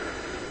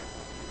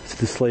to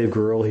the slave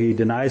girl. He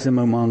denies him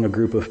among a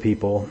group of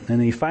people.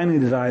 And he finally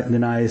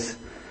denies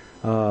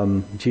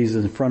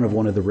Jesus in front of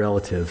one of the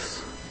relatives,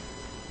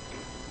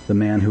 the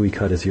man who he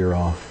cut his ear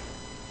off.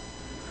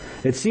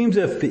 It seems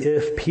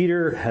if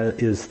Peter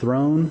is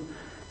thrown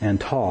and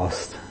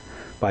tossed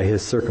by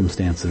his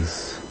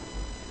circumstances.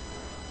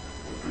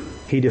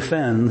 He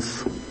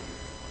defends,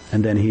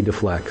 and then he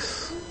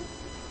deflects.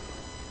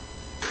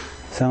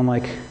 Sound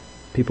like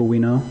people we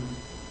know?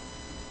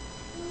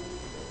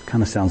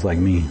 Kind of sounds like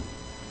me.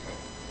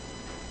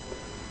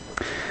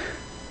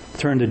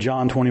 Turn to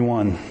John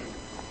 21.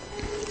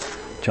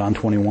 John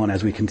 21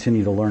 as we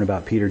continue to learn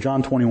about Peter.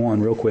 John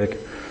 21, real quick.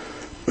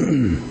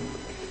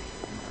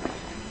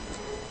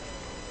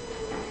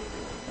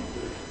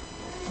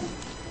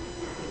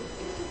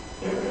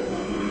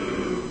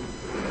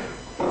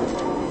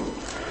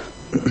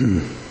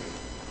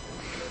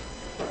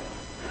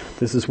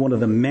 This is one of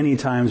the many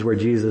times where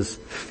Jesus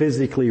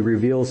physically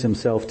reveals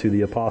himself to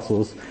the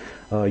apostles.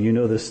 You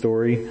know this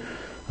story.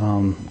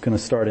 I'm going to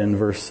start in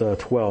verse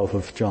 12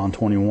 of John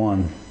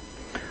 21.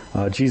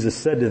 Jesus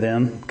said to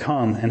them,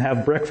 "Come and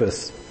have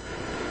breakfast."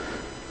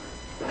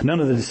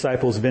 None of the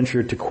disciples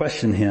ventured to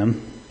question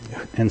him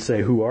and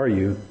say, "Who are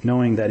you?"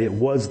 knowing that it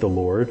was the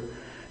Lord.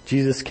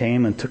 Jesus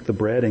came and took the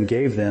bread and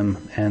gave them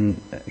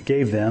and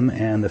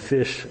the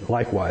fish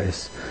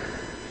likewise.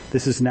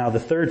 This is now the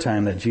third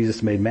time that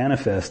Jesus made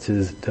manifest to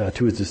his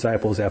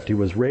disciples after he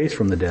was raised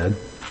from the dead.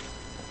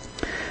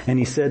 And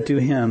he said to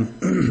him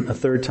a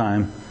third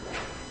time,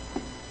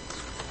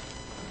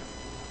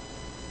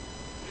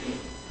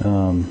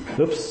 there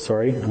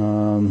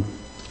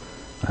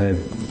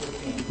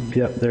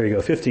you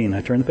go, 15. I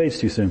turned the page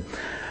too soon.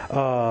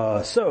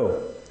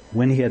 So,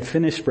 when he had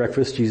finished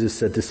breakfast, Jesus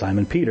said to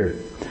Simon Peter,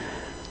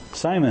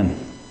 "Simon,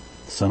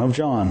 son of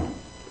John,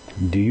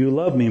 do you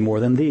love me more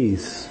than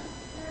these?"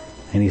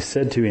 And he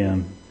said to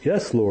him,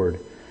 "Yes, Lord,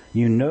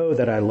 you know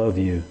that I love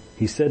you."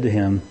 He said to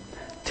him,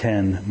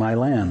 "Tend my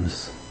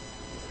lambs."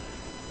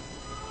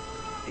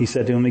 He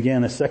said to him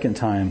again a second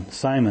time,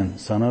 "Simon,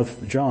 son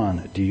of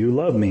John, do you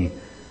love me?"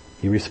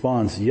 He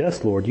responds,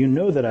 "Yes, Lord, you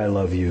know that I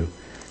love you."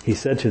 He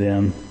said to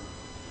them,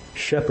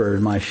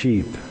 "Shepherd my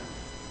sheep."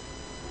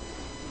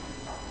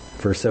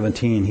 Verse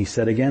 17, he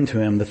said again to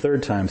him the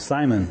third time,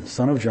 "Simon,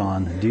 son of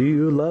John, do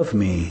you love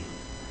me?"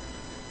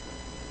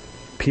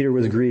 Peter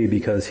was grieved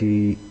because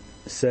he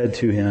said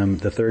to him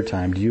the third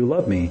time, "Do you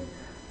love me?"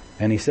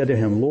 And he said to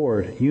him,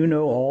 "Lord, you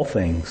know all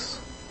things.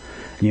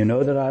 You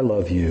know that I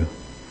love you."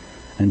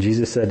 And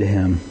Jesus said to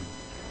him,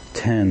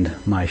 "Tend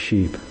my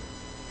sheep."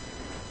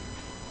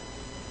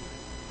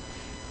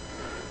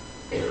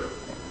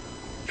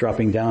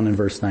 Dropping down in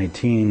verse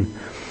 19,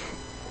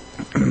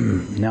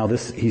 now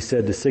this he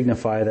said to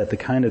signify that the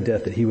kind of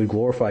death that he would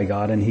glorify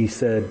God. And he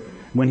said,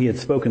 when he had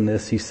spoken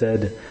this, he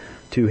said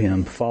to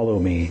him, "Follow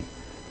me."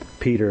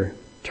 Peter,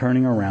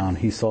 turning around,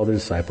 he saw the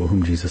disciple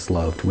whom Jesus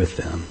loved with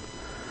them.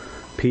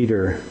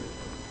 Peter,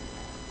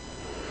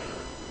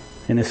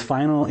 in his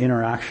final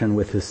interaction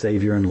with his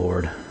Savior and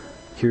Lord,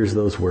 hears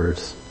those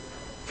words,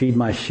 "Feed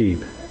my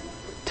sheep,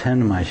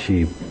 tend my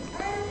sheep,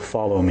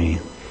 follow me."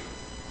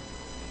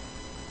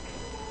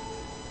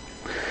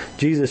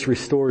 Jesus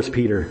restores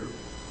Peter.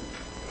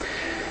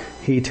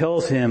 He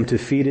tells him to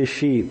feed his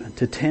sheep,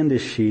 to tend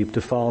his sheep,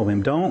 to follow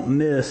him. Don't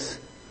miss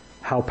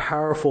how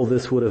powerful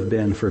this would have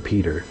been for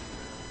Peter.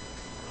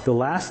 The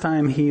last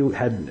time he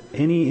had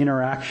any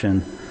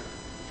interaction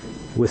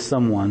with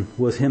someone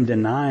was him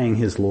denying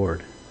his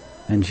Lord,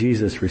 and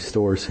Jesus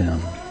restores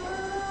him.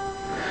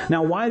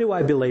 Now, why do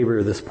I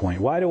belabor this point?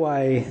 Why do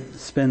I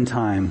spend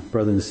time,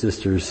 brothers and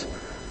sisters,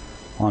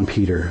 on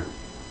Peter?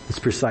 It's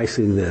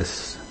precisely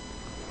this.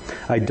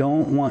 I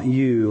don't want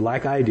you,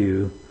 like I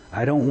do,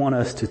 I don't want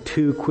us to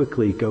too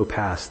quickly go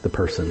past the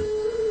person.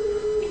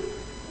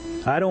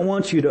 I don't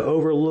want you to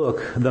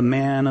overlook the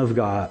man of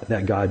God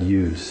that God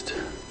used.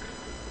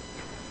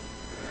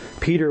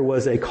 Peter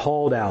was a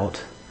called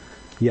out,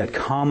 yet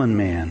common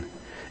man,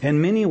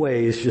 in many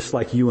ways just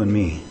like you and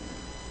me.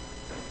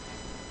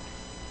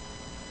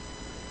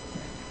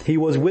 He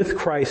was with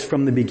Christ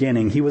from the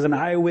beginning. He was an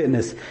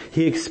eyewitness.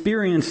 He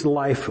experienced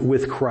life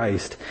with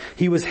Christ.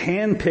 He was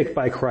handpicked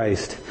by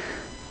Christ.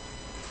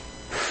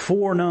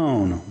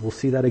 Foreknown. We'll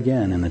see that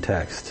again in the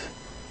text.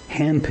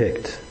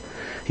 Handpicked.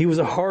 He was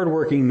a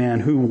hardworking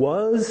man who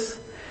was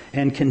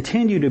and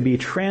continued to be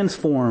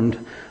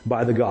transformed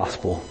by the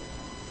gospel.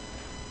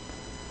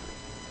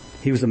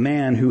 He was a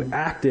man who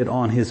acted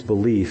on his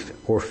belief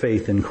or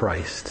faith in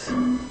Christ.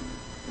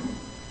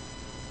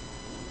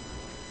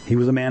 He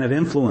was a man of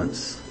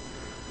influence.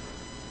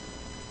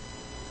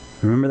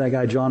 Remember that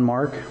guy John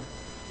Mark?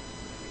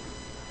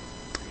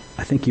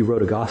 I think he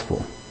wrote a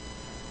gospel.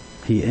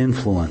 He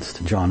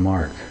influenced John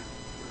Mark.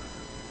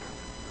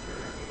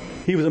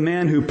 He was a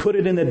man who put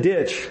it in the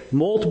ditch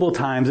multiple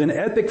times in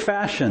epic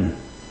fashion.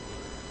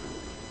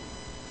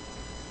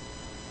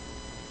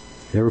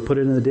 You ever put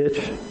it in the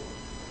ditch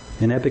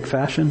in epic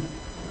fashion?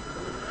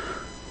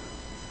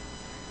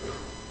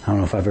 I don't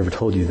know if I've ever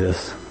told you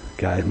this,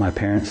 guys, my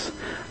parents.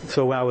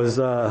 So when I was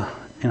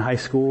in high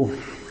school,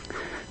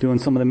 doing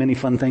some of the many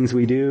fun things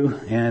we do,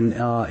 and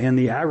in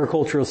the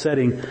agricultural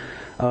setting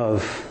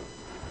of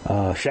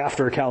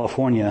Shafter,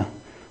 California,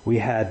 we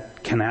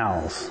had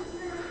canals.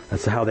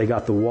 That's how they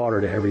got the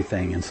water to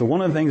everything. And so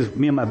one of the things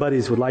me and my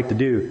buddies would like to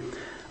do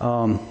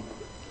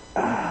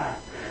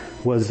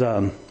was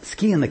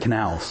ski in the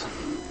canals.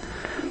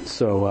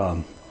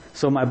 So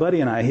my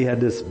buddy and I, he had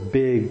this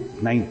big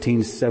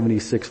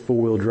 1976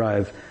 four-wheel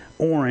drive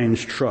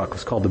orange truck. It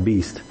was called the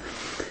Beast.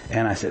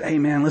 And I said, "Hey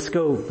man, let's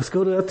go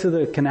up to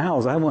the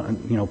canals. I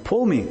want,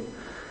 pull me."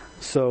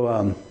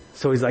 So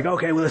he's like,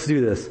 "Okay, well let's do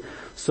this."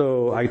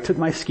 So I took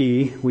my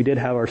ski. We did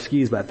have our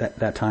skis by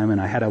that time, and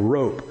I had a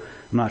rope.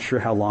 I'm not sure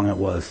how long it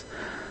was.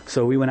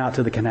 So we went out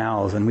to the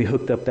canals and we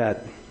hooked up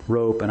that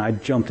rope, and I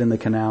jumped in the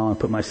canal and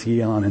put my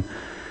ski on, and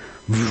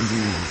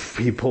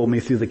he pulled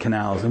me through the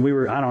canals. And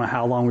I don't know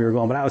how long we were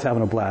going, but I was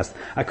having a blast.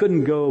 I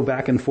couldn't go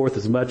back and forth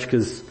as much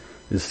because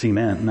it's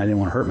cement and I didn't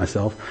want to hurt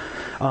myself.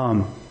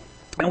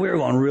 And we were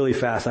going really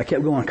fast. I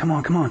kept going, come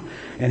on.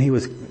 And he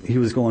was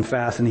going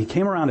fast, and he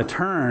came around a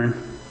turn,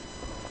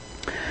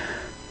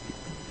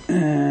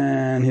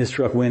 and his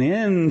truck went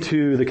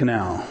into the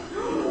canal.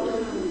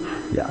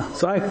 Yeah,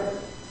 so I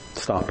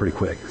stopped pretty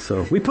quick.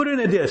 So we put it in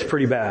a ditch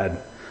pretty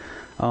bad.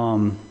 I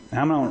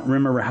don't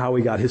remember how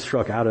we got his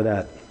truck out of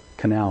that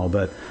canal,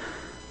 but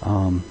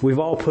we've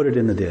all put it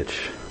in the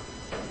ditch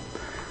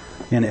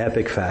in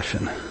epic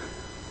fashion.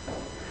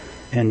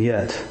 And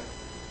yet,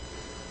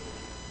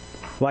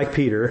 like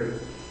Peter,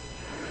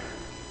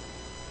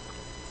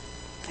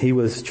 he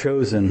was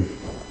chosen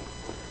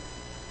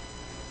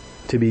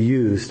to be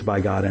used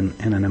by God in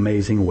an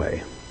amazing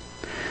way.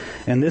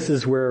 And this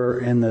is where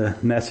in the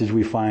message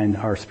we find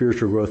our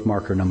spiritual growth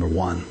marker number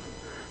 1.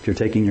 If you're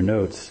taking your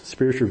notes,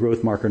 spiritual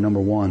growth marker number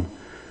 1,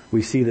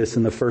 we see this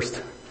in the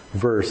first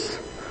verse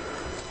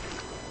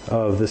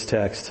of this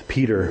text.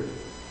 Peter.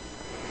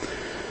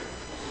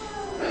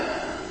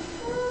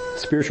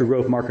 Spiritual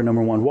growth marker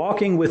number 1.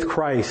 Walking with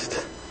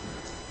Christ.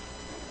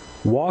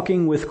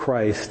 Walking with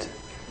Christ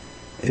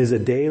is a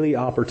daily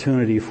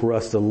opportunity for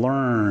us to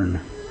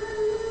learn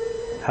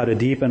how to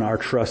deepen our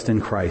trust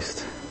in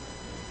Christ,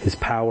 His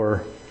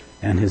power,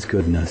 and His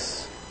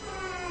goodness.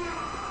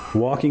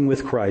 Walking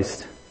with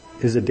Christ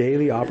is a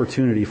daily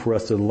opportunity for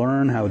us to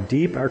learn how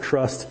deep our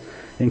trust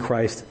in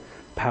Christ's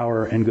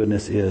power and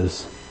goodness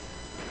is,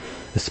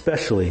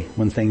 especially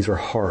when things are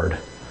hard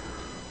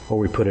or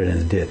we put it in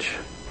a ditch.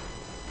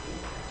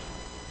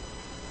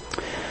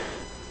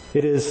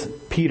 It is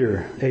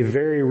Peter, a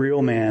very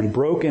real man,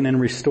 broken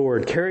and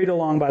restored, carried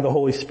along by the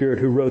Holy Spirit,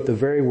 who wrote the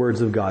very words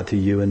of God to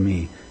you and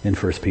me in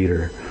 1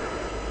 Peter.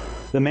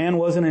 The man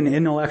wasn't an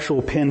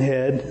intellectual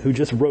pinhead who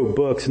just wrote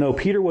books. No,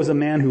 Peter was a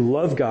man who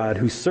loved God,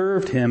 who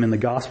served Him in the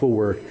gospel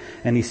work,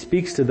 and he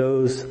speaks to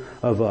those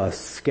of us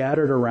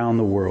scattered around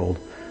the world,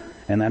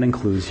 and that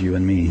includes you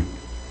and me.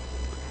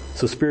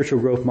 So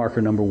spiritual growth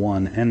marker number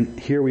 1, and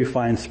here we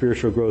find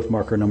spiritual growth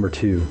marker number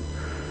 2.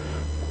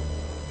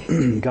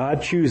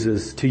 God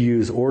chooses to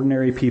use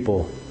ordinary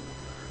people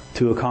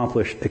to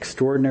accomplish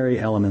extraordinary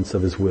elements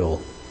of His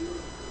will.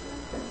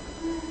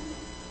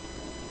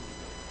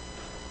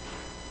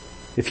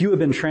 If you have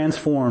been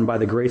transformed by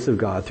the grace of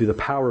God, through the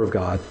power of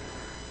God,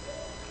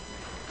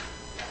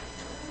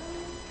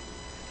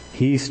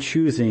 He's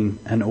choosing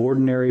an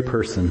ordinary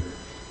person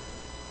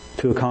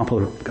to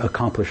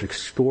accomplish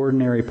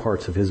extraordinary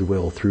parts of His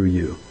will through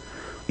you.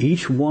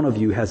 Each one of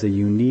you has a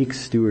unique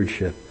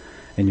stewardship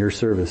in your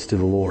service to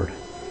the Lord.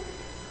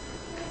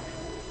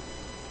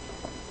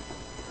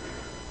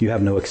 You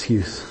have no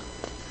excuse.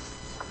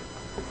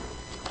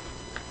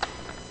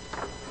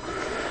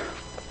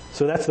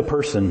 So that's the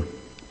person,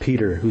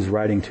 Peter, who's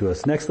writing to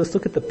us. Next, let's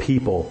look at the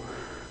people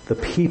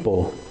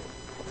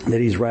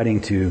that he's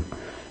writing to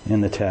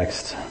in the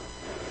text.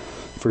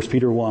 1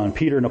 Peter 1,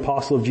 Peter, an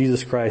apostle of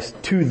Jesus Christ,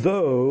 to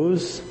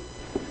those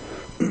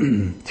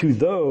who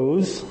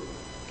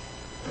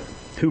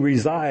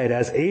reside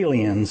as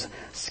aliens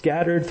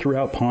scattered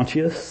throughout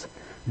Pontus,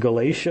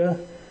 Galatia,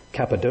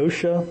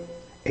 Cappadocia,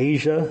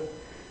 Asia,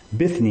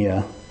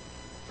 Bithynia,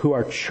 who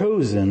are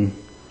chosen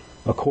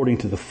according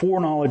to the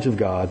foreknowledge of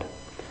God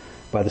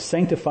by the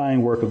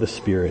sanctifying work of the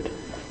Spirit,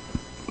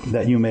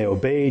 that you may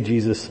obey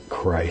Jesus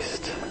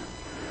Christ.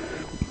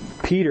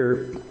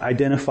 Peter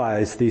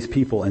identifies these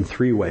people in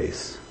three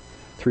ways.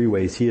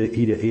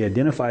 He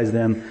identifies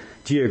them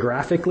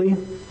geographically,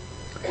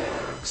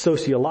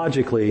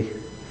 sociologically,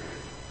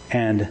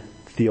 and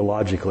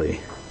theologically.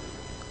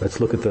 Let's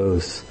look at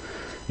those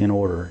in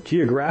order.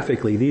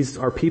 Geographically, these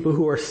are people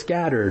who are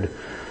scattered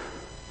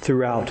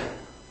throughout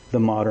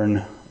the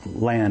modern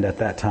land at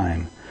that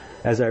time.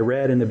 As I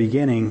read in the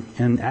beginning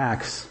in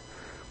Acts,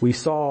 we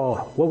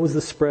saw what was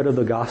the spread of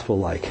the gospel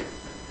like.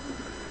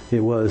 It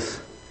was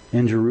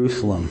in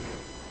Jerusalem,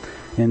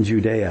 in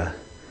Judea,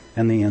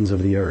 and the ends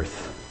of the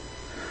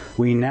earth.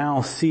 We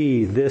now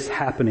see this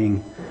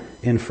happening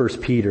in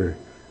 1 Peter,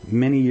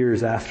 many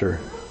years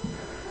after.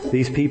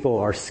 These people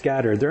are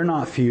scattered. They're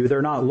not few.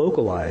 They're not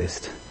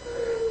localized.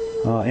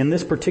 In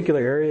this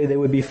particular area, they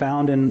would be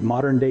found in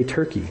modern-day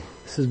Turkey.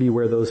 This would be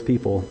where those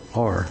people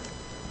are.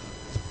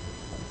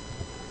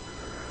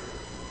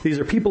 These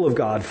are people of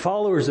God,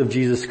 followers of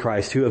Jesus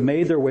Christ, who have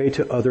made their way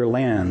to other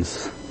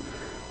lands.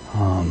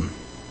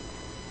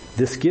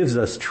 This gives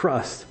us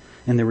trust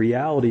in the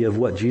reality of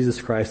what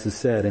Jesus Christ has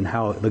said and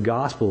how the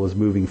gospel is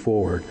moving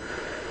forward.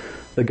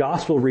 The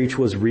gospel reach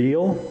was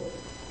real,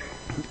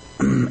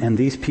 and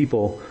these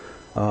people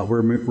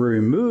were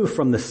removed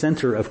from the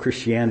center of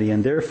Christianity,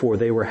 and therefore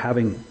they were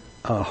having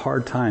a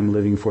hard time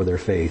living for their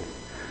faith.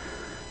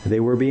 They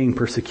were being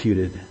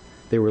persecuted.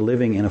 They were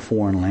living in a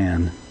foreign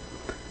land.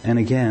 And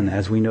again,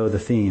 as we know the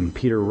theme,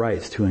 Peter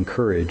writes to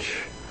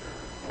encourage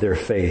their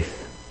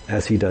faith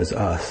as he does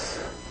us.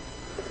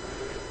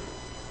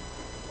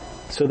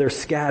 So they're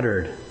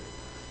scattered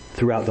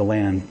throughout the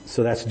land.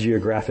 So that's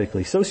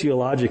geographically.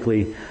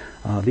 Sociologically,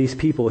 these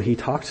people, he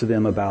talks to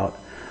them about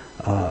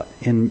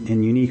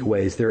in unique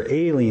ways. They're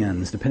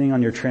aliens, depending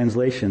on your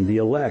translation, the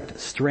elect,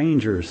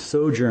 strangers,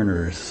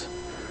 sojourners.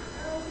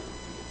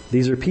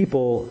 These are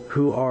people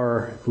who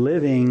are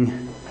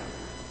living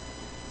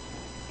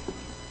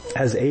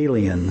as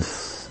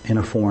aliens in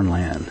a foreign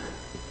land.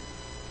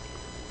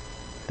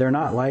 They're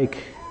not like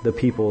the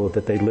people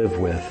that they live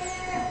with.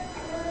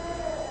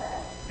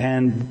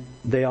 And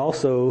they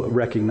also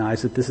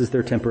recognize that this is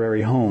their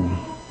temporary home.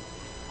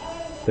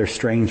 They're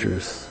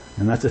strangers.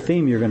 And that's a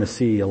theme you're going to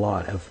see a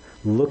lot of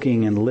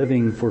looking and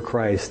living for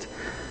Christ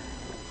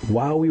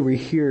while we were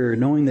here,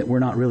 knowing that we're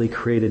not really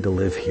created to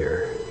live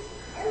here.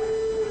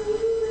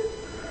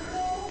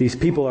 These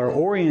people are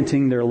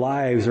orienting their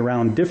lives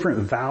around different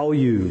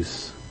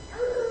values,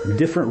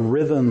 different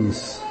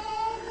rhythms,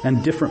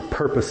 and different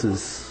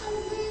purposes.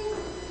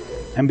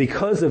 And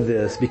because of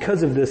this,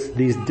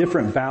 these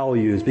different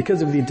values,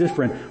 because of the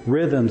different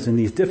rhythms and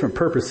these different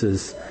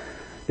purposes,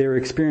 they're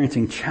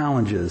experiencing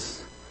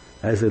challenges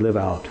as they live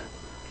out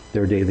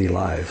their daily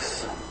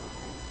lives.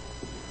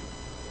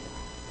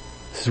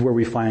 This is where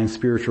we find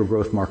spiritual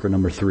growth marker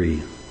number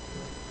 3.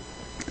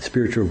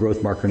 Spiritual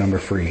growth marker number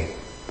 3.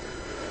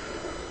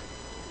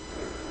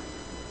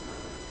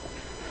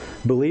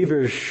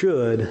 Believers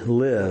should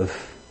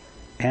live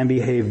and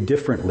behave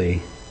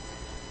differently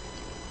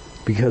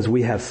because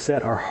we have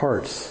set our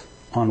hearts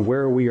on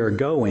where we are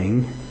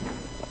going,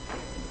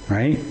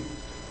 right?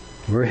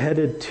 We're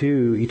headed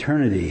to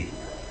eternity.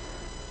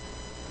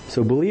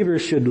 So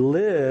believers should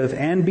live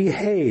and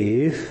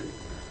behave.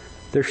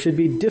 There should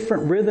be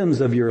different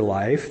rhythms of your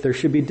life. There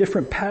should be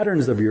different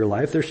patterns of your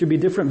life. There should be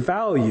different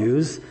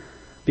values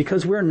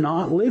because we're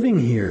not living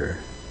here.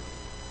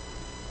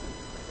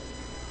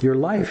 Your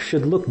life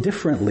should look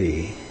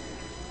differently.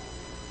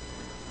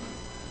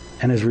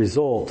 And as a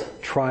result,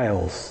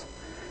 trials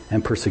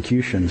and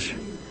persecutions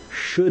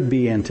should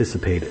be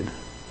anticipated.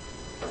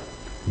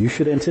 You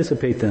should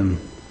anticipate them,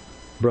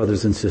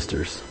 brothers and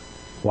sisters.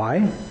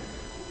 Why?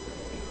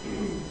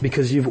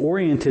 Because you've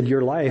oriented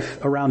your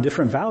life around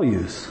different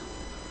values.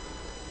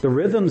 The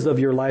rhythms of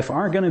your life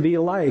aren't going to be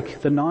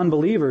like the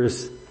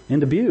non-believers in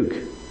Dubuque.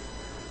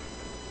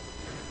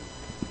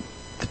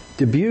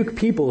 Dubuque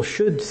people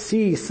should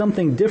see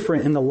something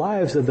different in the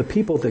lives of the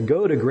people that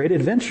go to Great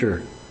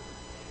Adventure.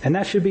 And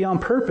that should be on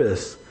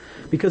purpose.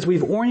 because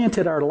we've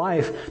oriented our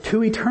life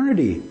to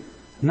eternity,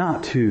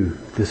 not to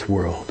this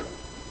world.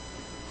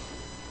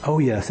 Oh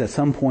yes, at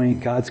some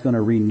point God's going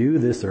to renew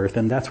this earth,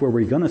 and that's where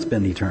we're going to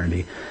spend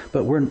eternity.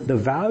 But the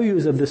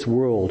values of this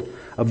world,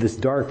 of this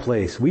dark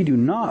place, we do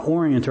not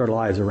orient our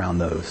lives around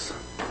those.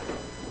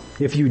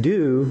 If you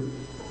do,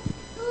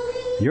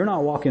 you're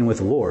not walking with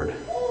the Lord.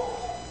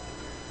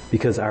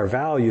 Because our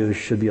values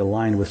should be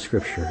aligned with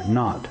Scripture,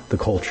 not the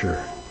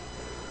culture.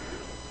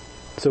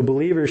 So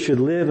believers should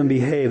live and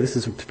behave. This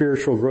is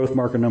spiritual growth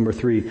marker number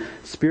 3.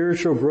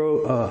 Spiritual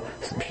growth,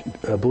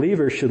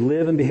 believers should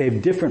live and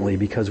behave differently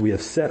because we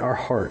have set our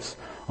hearts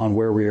on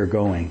where we are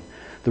going.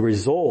 The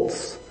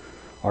results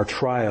are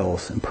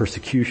trials and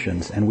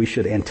persecutions, and we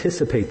should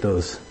anticipate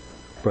those,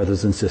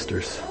 brothers and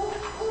sisters.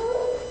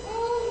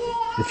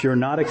 If you're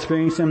not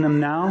experiencing them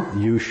now,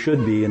 you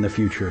should be in the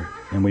future,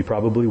 and we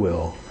probably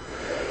will.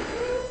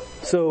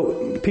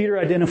 So Peter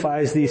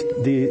identifies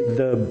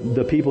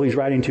the people he's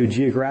writing to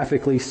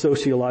geographically,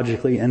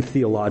 sociologically, and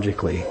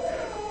theologically.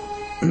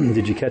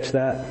 Did you catch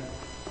that?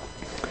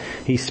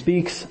 He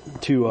speaks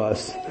to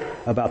us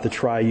about the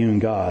triune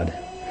God.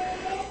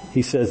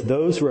 He says,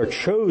 those who are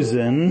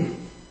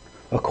chosen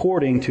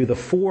according to the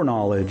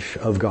foreknowledge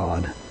of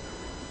God.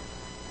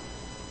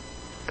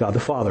 God the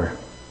Father.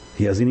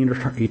 He has an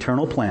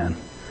eternal plan.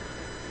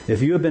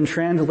 If you have been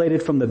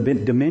translated from the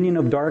dominion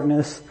of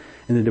darkness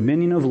and the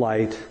dominion of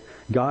light,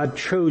 God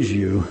chose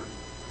you.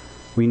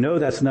 We know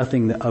that's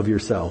nothing of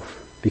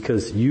yourself,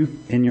 because you,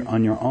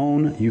 on your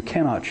own, you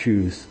cannot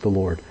choose the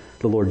Lord.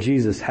 The Lord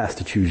Jesus has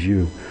to choose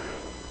you.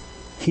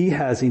 He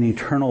has an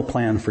eternal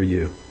plan for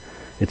you.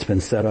 It's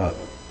been set up.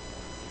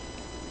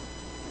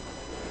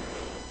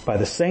 By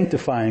the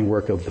sanctifying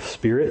work of the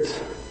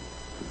Spirit.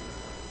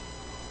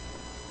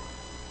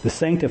 The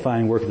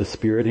sanctifying work of the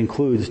Spirit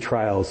includes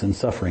trials and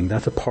suffering.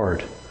 That's a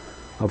part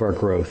of our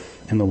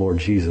growth in the Lord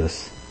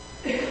Jesus.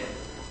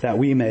 That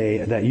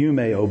you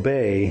may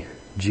obey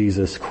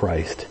Jesus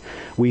Christ.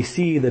 We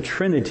see the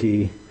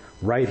Trinity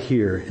right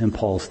here in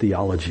Paul's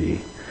theology.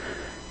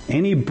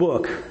 Any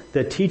book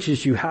that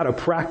teaches you how to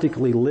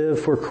practically live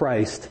for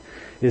Christ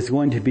is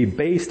going to be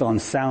based on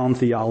sound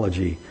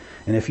theology.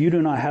 And if you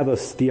do not have a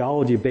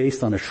theology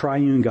based on a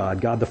triune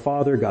God, God the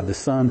Father, God the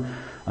Son,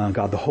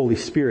 God the Holy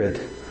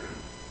Spirit,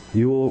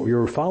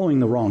 you're following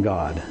the wrong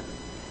God.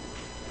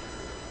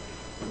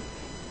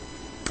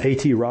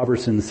 A.T.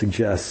 Robertson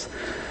suggests,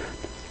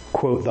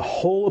 quote, the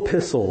whole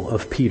epistle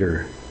of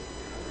Peter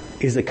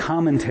is a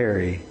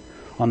commentary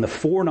on the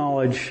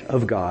foreknowledge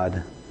of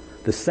God,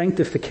 the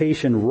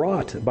sanctification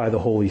wrought by the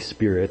Holy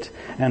Spirit,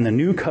 and the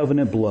new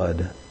covenant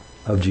blood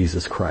of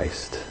Jesus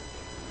Christ.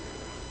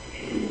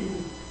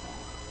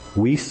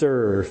 We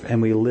serve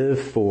and we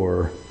live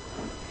for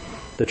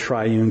the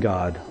triune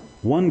God.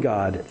 One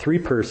God, 3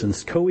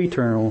 persons,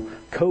 co-eternal,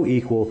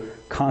 co-equal,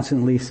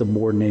 constantly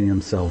subordinating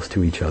themselves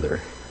to each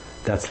other.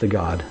 That's the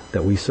God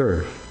that we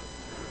serve.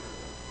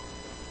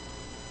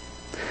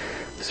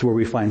 This is where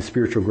we find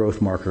spiritual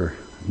growth marker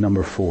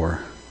number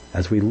 4.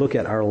 As we look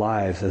at our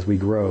lives as we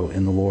grow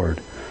in the Lord.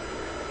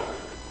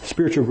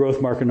 Spiritual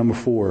growth marker number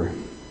 4.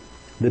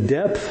 The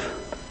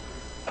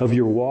depth of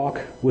your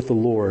walk with the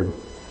Lord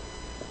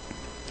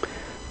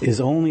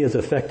is only as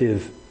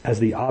effective as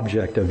the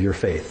object of your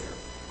faith.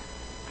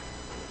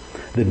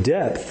 The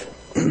depth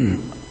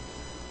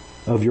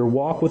of your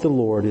walk with the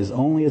Lord is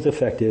only as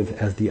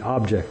effective as the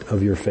object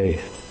of your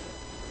faith.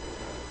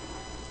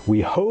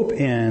 We hope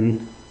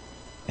in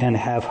and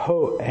have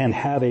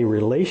a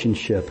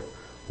relationship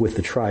with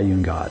the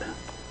triune God.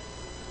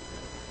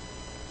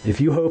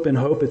 If you hope in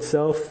hope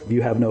itself,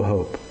 you have no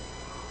hope.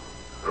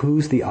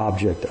 Who's the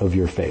object of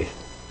your faith?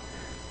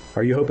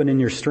 Are you hoping in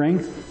your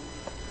strength?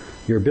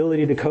 Your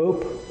ability to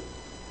cope?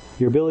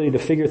 Your ability to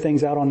figure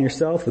things out on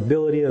yourself? The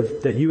ability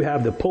that you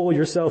have to pull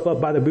yourself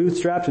up by the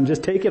bootstraps and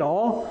just take it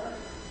all?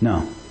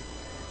 No.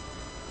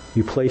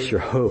 You place your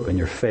hope and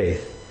your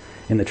faith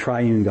in the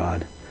triune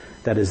God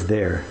that is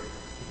there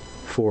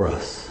for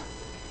us.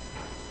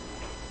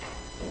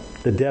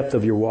 The depth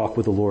of your walk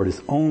with the Lord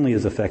is only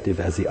as effective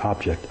as the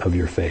object of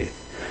your faith.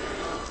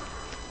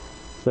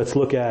 Let's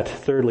look at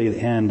thirdly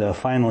and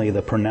finally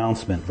the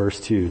pronouncement, verse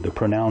 2, the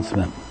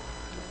pronouncement.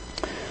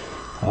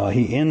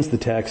 He ends the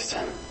text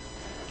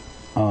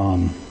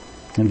in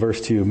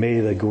verse 2,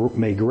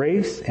 may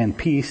grace and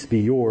peace be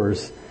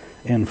yours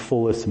in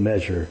fullest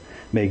measure.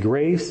 May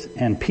grace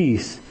and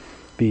peace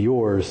be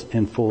yours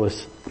in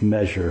fullest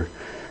measure.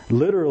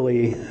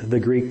 Literally, the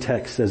Greek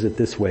text says it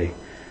this way.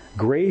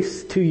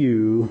 Grace to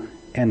you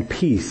and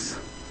peace,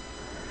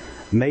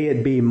 may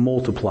it be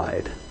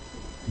multiplied.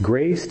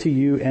 Grace to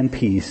you and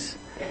peace,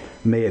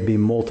 may it be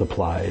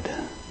multiplied.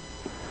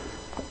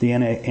 The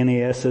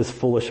NAS says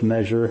foolish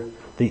measure.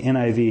 The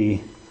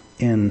NIV,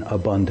 in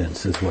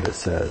abundance, is what it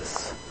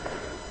says.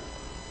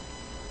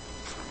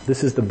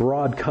 This is the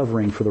broad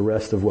covering for the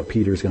rest of what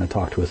Peter's going to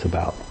talk to us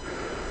about.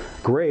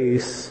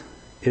 Grace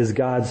is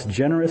God's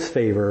generous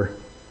favor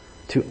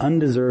to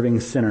undeserving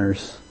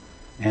sinners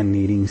and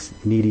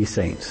needy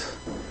saints.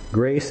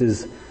 Grace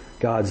is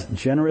God's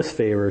generous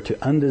favor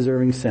to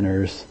undeserving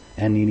sinners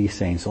and needy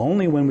saints.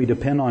 Only when we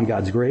depend on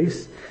God's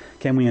grace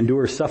can we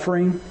endure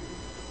suffering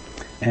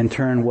and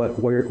turn what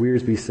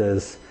Wiersbe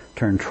says,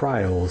 turn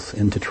trials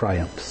into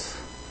triumphs.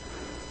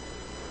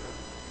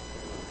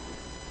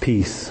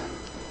 Peace.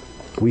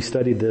 We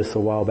studied this a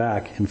while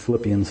back in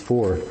Philippians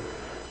 4.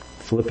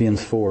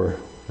 Philippians 4.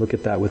 Look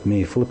at that with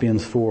me.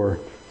 Philippians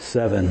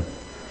 4:7.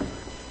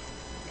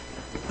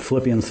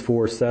 Philippians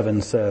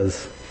 4:7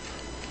 says,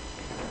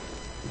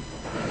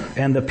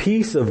 "And the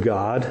peace of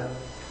God,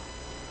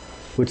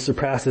 which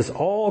surpasses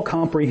all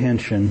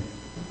comprehension,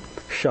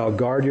 shall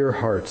guard your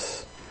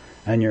hearts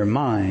and your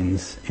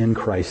minds in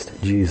Christ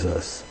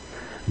Jesus."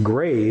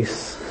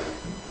 Grace,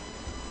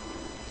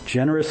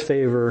 generous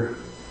favor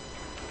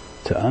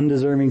to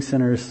undeserving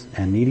sinners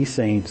and needy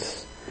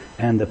saints,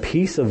 and the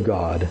peace of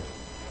God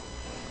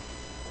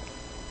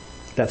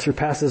that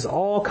surpasses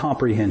all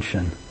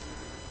comprehension.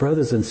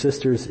 Brothers and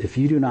sisters, if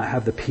you do not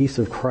have the peace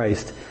of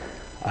Christ,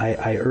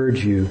 I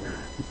urge you,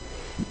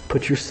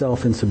 put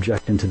yourself in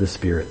subjection to the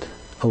Spirit.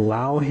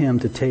 Allow Him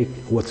to take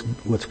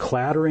what's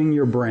clattering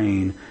your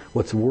brain,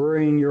 what's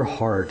worrying your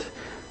heart,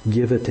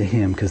 give it to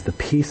Him, because the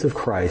peace of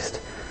Christ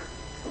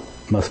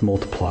must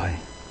multiply.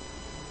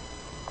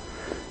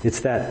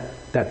 It's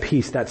that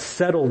peace, that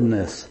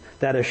settledness,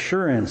 that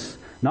assurance,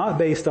 not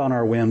based on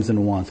our whims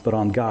and wants, but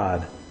on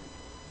God,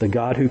 the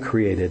God who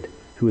created,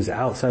 who is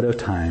outside of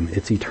time.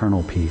 It's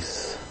eternal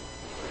peace.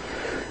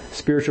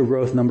 Spiritual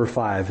growth number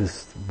 5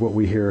 is what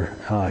we hear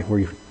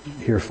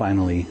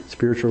finally.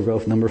 Spiritual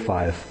growth number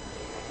 5.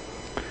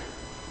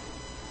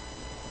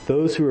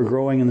 Those who are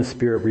growing in the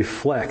Spirit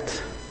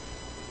reflect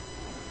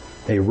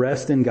a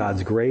rest in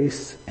God's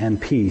grace and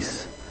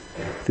peace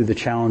through the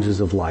challenges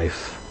of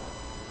life,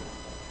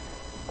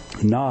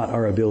 not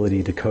our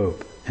ability to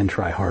cope and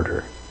try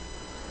harder.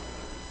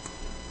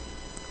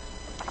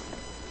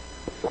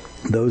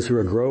 Those who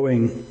are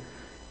growing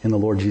in the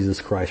Lord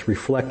Jesus Christ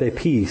reflect a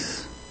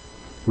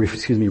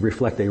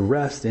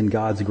rest in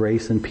God's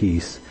grace and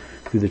peace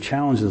through the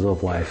challenges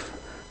of life,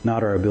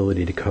 not our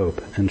ability to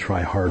cope and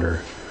try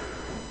harder.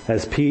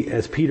 As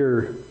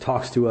Peter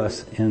talks to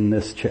us in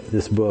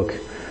this book,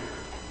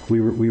 we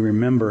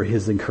remember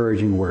his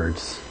encouraging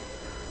words.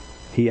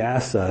 He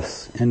asks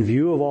us, in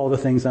view of all the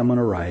things I'm going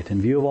to write,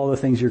 in view of all the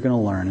things you're going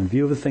to learn, in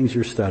view of the things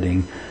you're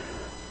studying,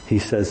 he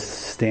says,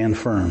 stand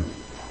firm.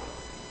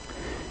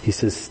 He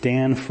says,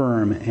 stand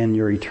firm in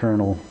your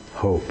eternal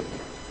hope.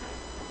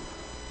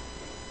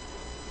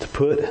 To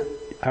put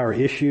our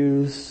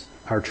issues,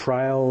 our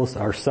trials,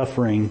 our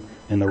suffering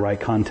in the right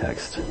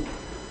context.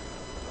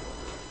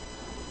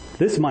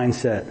 This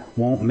mindset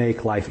won't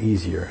make life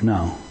easier.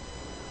 No.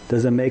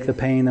 Doesn't make the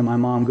pain that my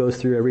mom goes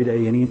through every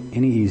day any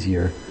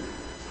easier.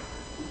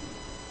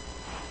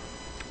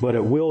 What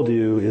it will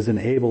do is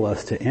enable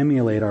us to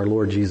emulate our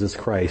Lord Jesus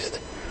Christ,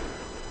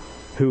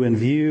 who in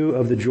view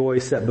of the joy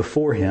set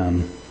before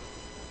Him,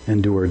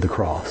 endured the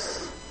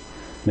cross.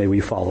 May we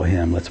follow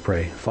Him. Let's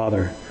pray.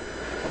 Father,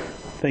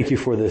 thank you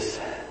for this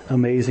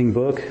amazing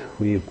book.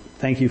 We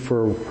thank you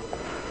for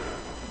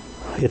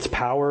its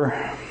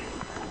power,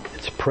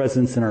 its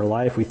presence in our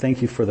life. We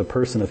thank you for the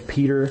person of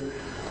Peter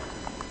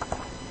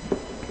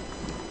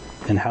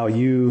and how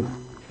you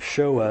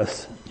show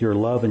us your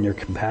love and your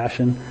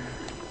compassion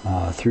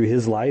through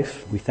his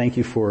life. We thank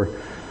you for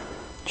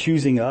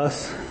choosing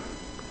us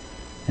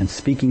and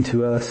speaking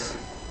to us.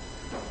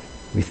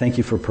 We thank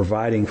you for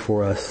providing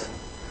for us.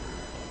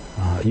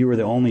 You are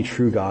the only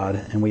true God,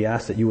 and we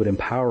ask that you would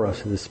empower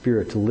us with the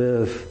Spirit to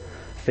live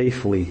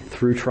faithfully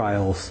through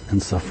trials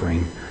and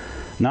suffering.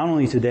 Not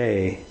only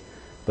today,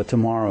 but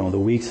tomorrow, the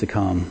weeks to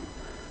come,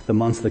 the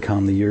months to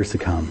come, the years to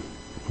come.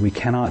 We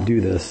cannot do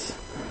this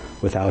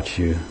without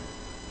you.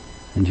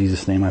 In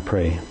Jesus' name I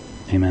pray.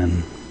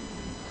 Amen.